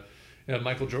 we got to, you know,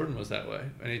 Michael Jordan was that way.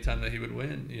 Anytime that he would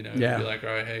win, you know, he'd be like, all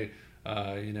right, hey,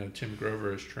 you know, Tim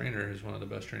Grover, his trainer, is one of the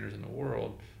best trainers in the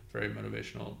world. Very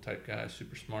motivational type guy,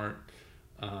 super smart,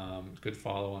 good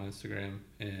follow on Instagram.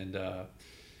 And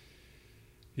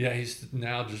yeah, he's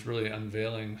now just really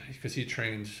unveiling, because he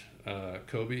trained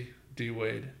Kobe, D.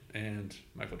 Wade, and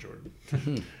Michael Jordan.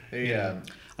 Yeah,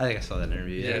 I think I saw that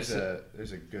interview. Yeah,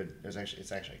 it's actually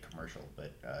a commercial,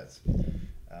 but it's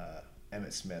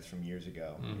Emmett Smith from years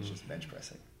ago. He's just bench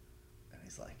pressing, and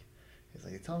he's like,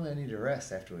 they told me I need to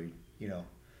rest after we, you know,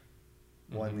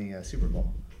 won the Super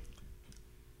Bowl.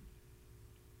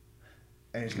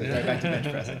 and just goes right back to bench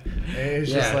pressing. And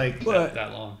it's just like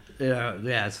that long.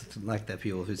 Yeah, it's like that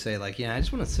people who say like, I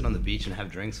just want to sit on the beach and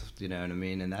have drinks, you know what I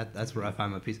mean? And that's where I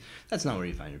find my peace. That's not where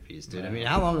you find your peace, dude. I mean,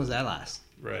 how long does that last?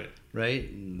 Right.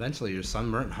 Eventually you're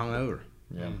sunburnt, hungover.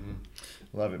 Yeah.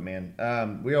 Love it,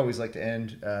 man. We always like to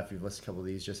end, if you've listened to a couple of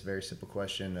these, just a very simple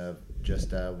question of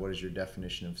just what is your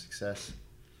definition of success?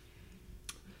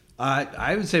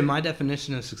 I would say my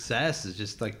definition of success is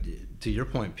just like, to your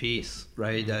point, peace,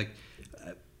 right? Like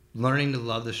learning to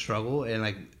love the struggle and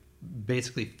like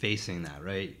basically facing that,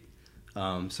 right?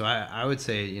 So I would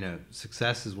say,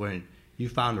 success is when you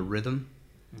found a rhythm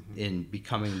in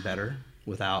becoming better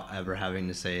without ever having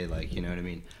to say like, you know what I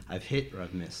mean? I've hit or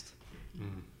I've missed.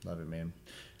 Love it, man.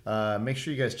 Make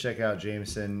sure you guys check out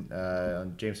Jamison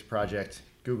on Jamison Project.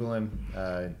 Google him,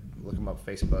 look him up on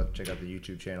Facebook, check out the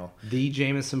YouTube channel.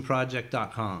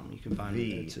 TheJamisonProject.com. You can find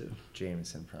it there too.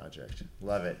 Jamison Project.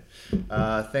 Love it.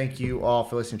 Thank you all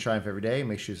for listening to Triumph Every Day.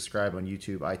 Make sure you subscribe on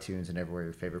YouTube, iTunes, and everywhere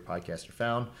your favorite podcasts are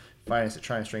found. Find us at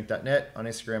TriumphStrength.net, on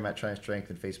Instagram at TriumphStrength,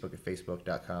 and Facebook at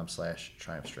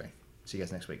Facebook.com/TriumphStrength. See you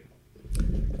guys next week.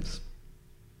 Thanks.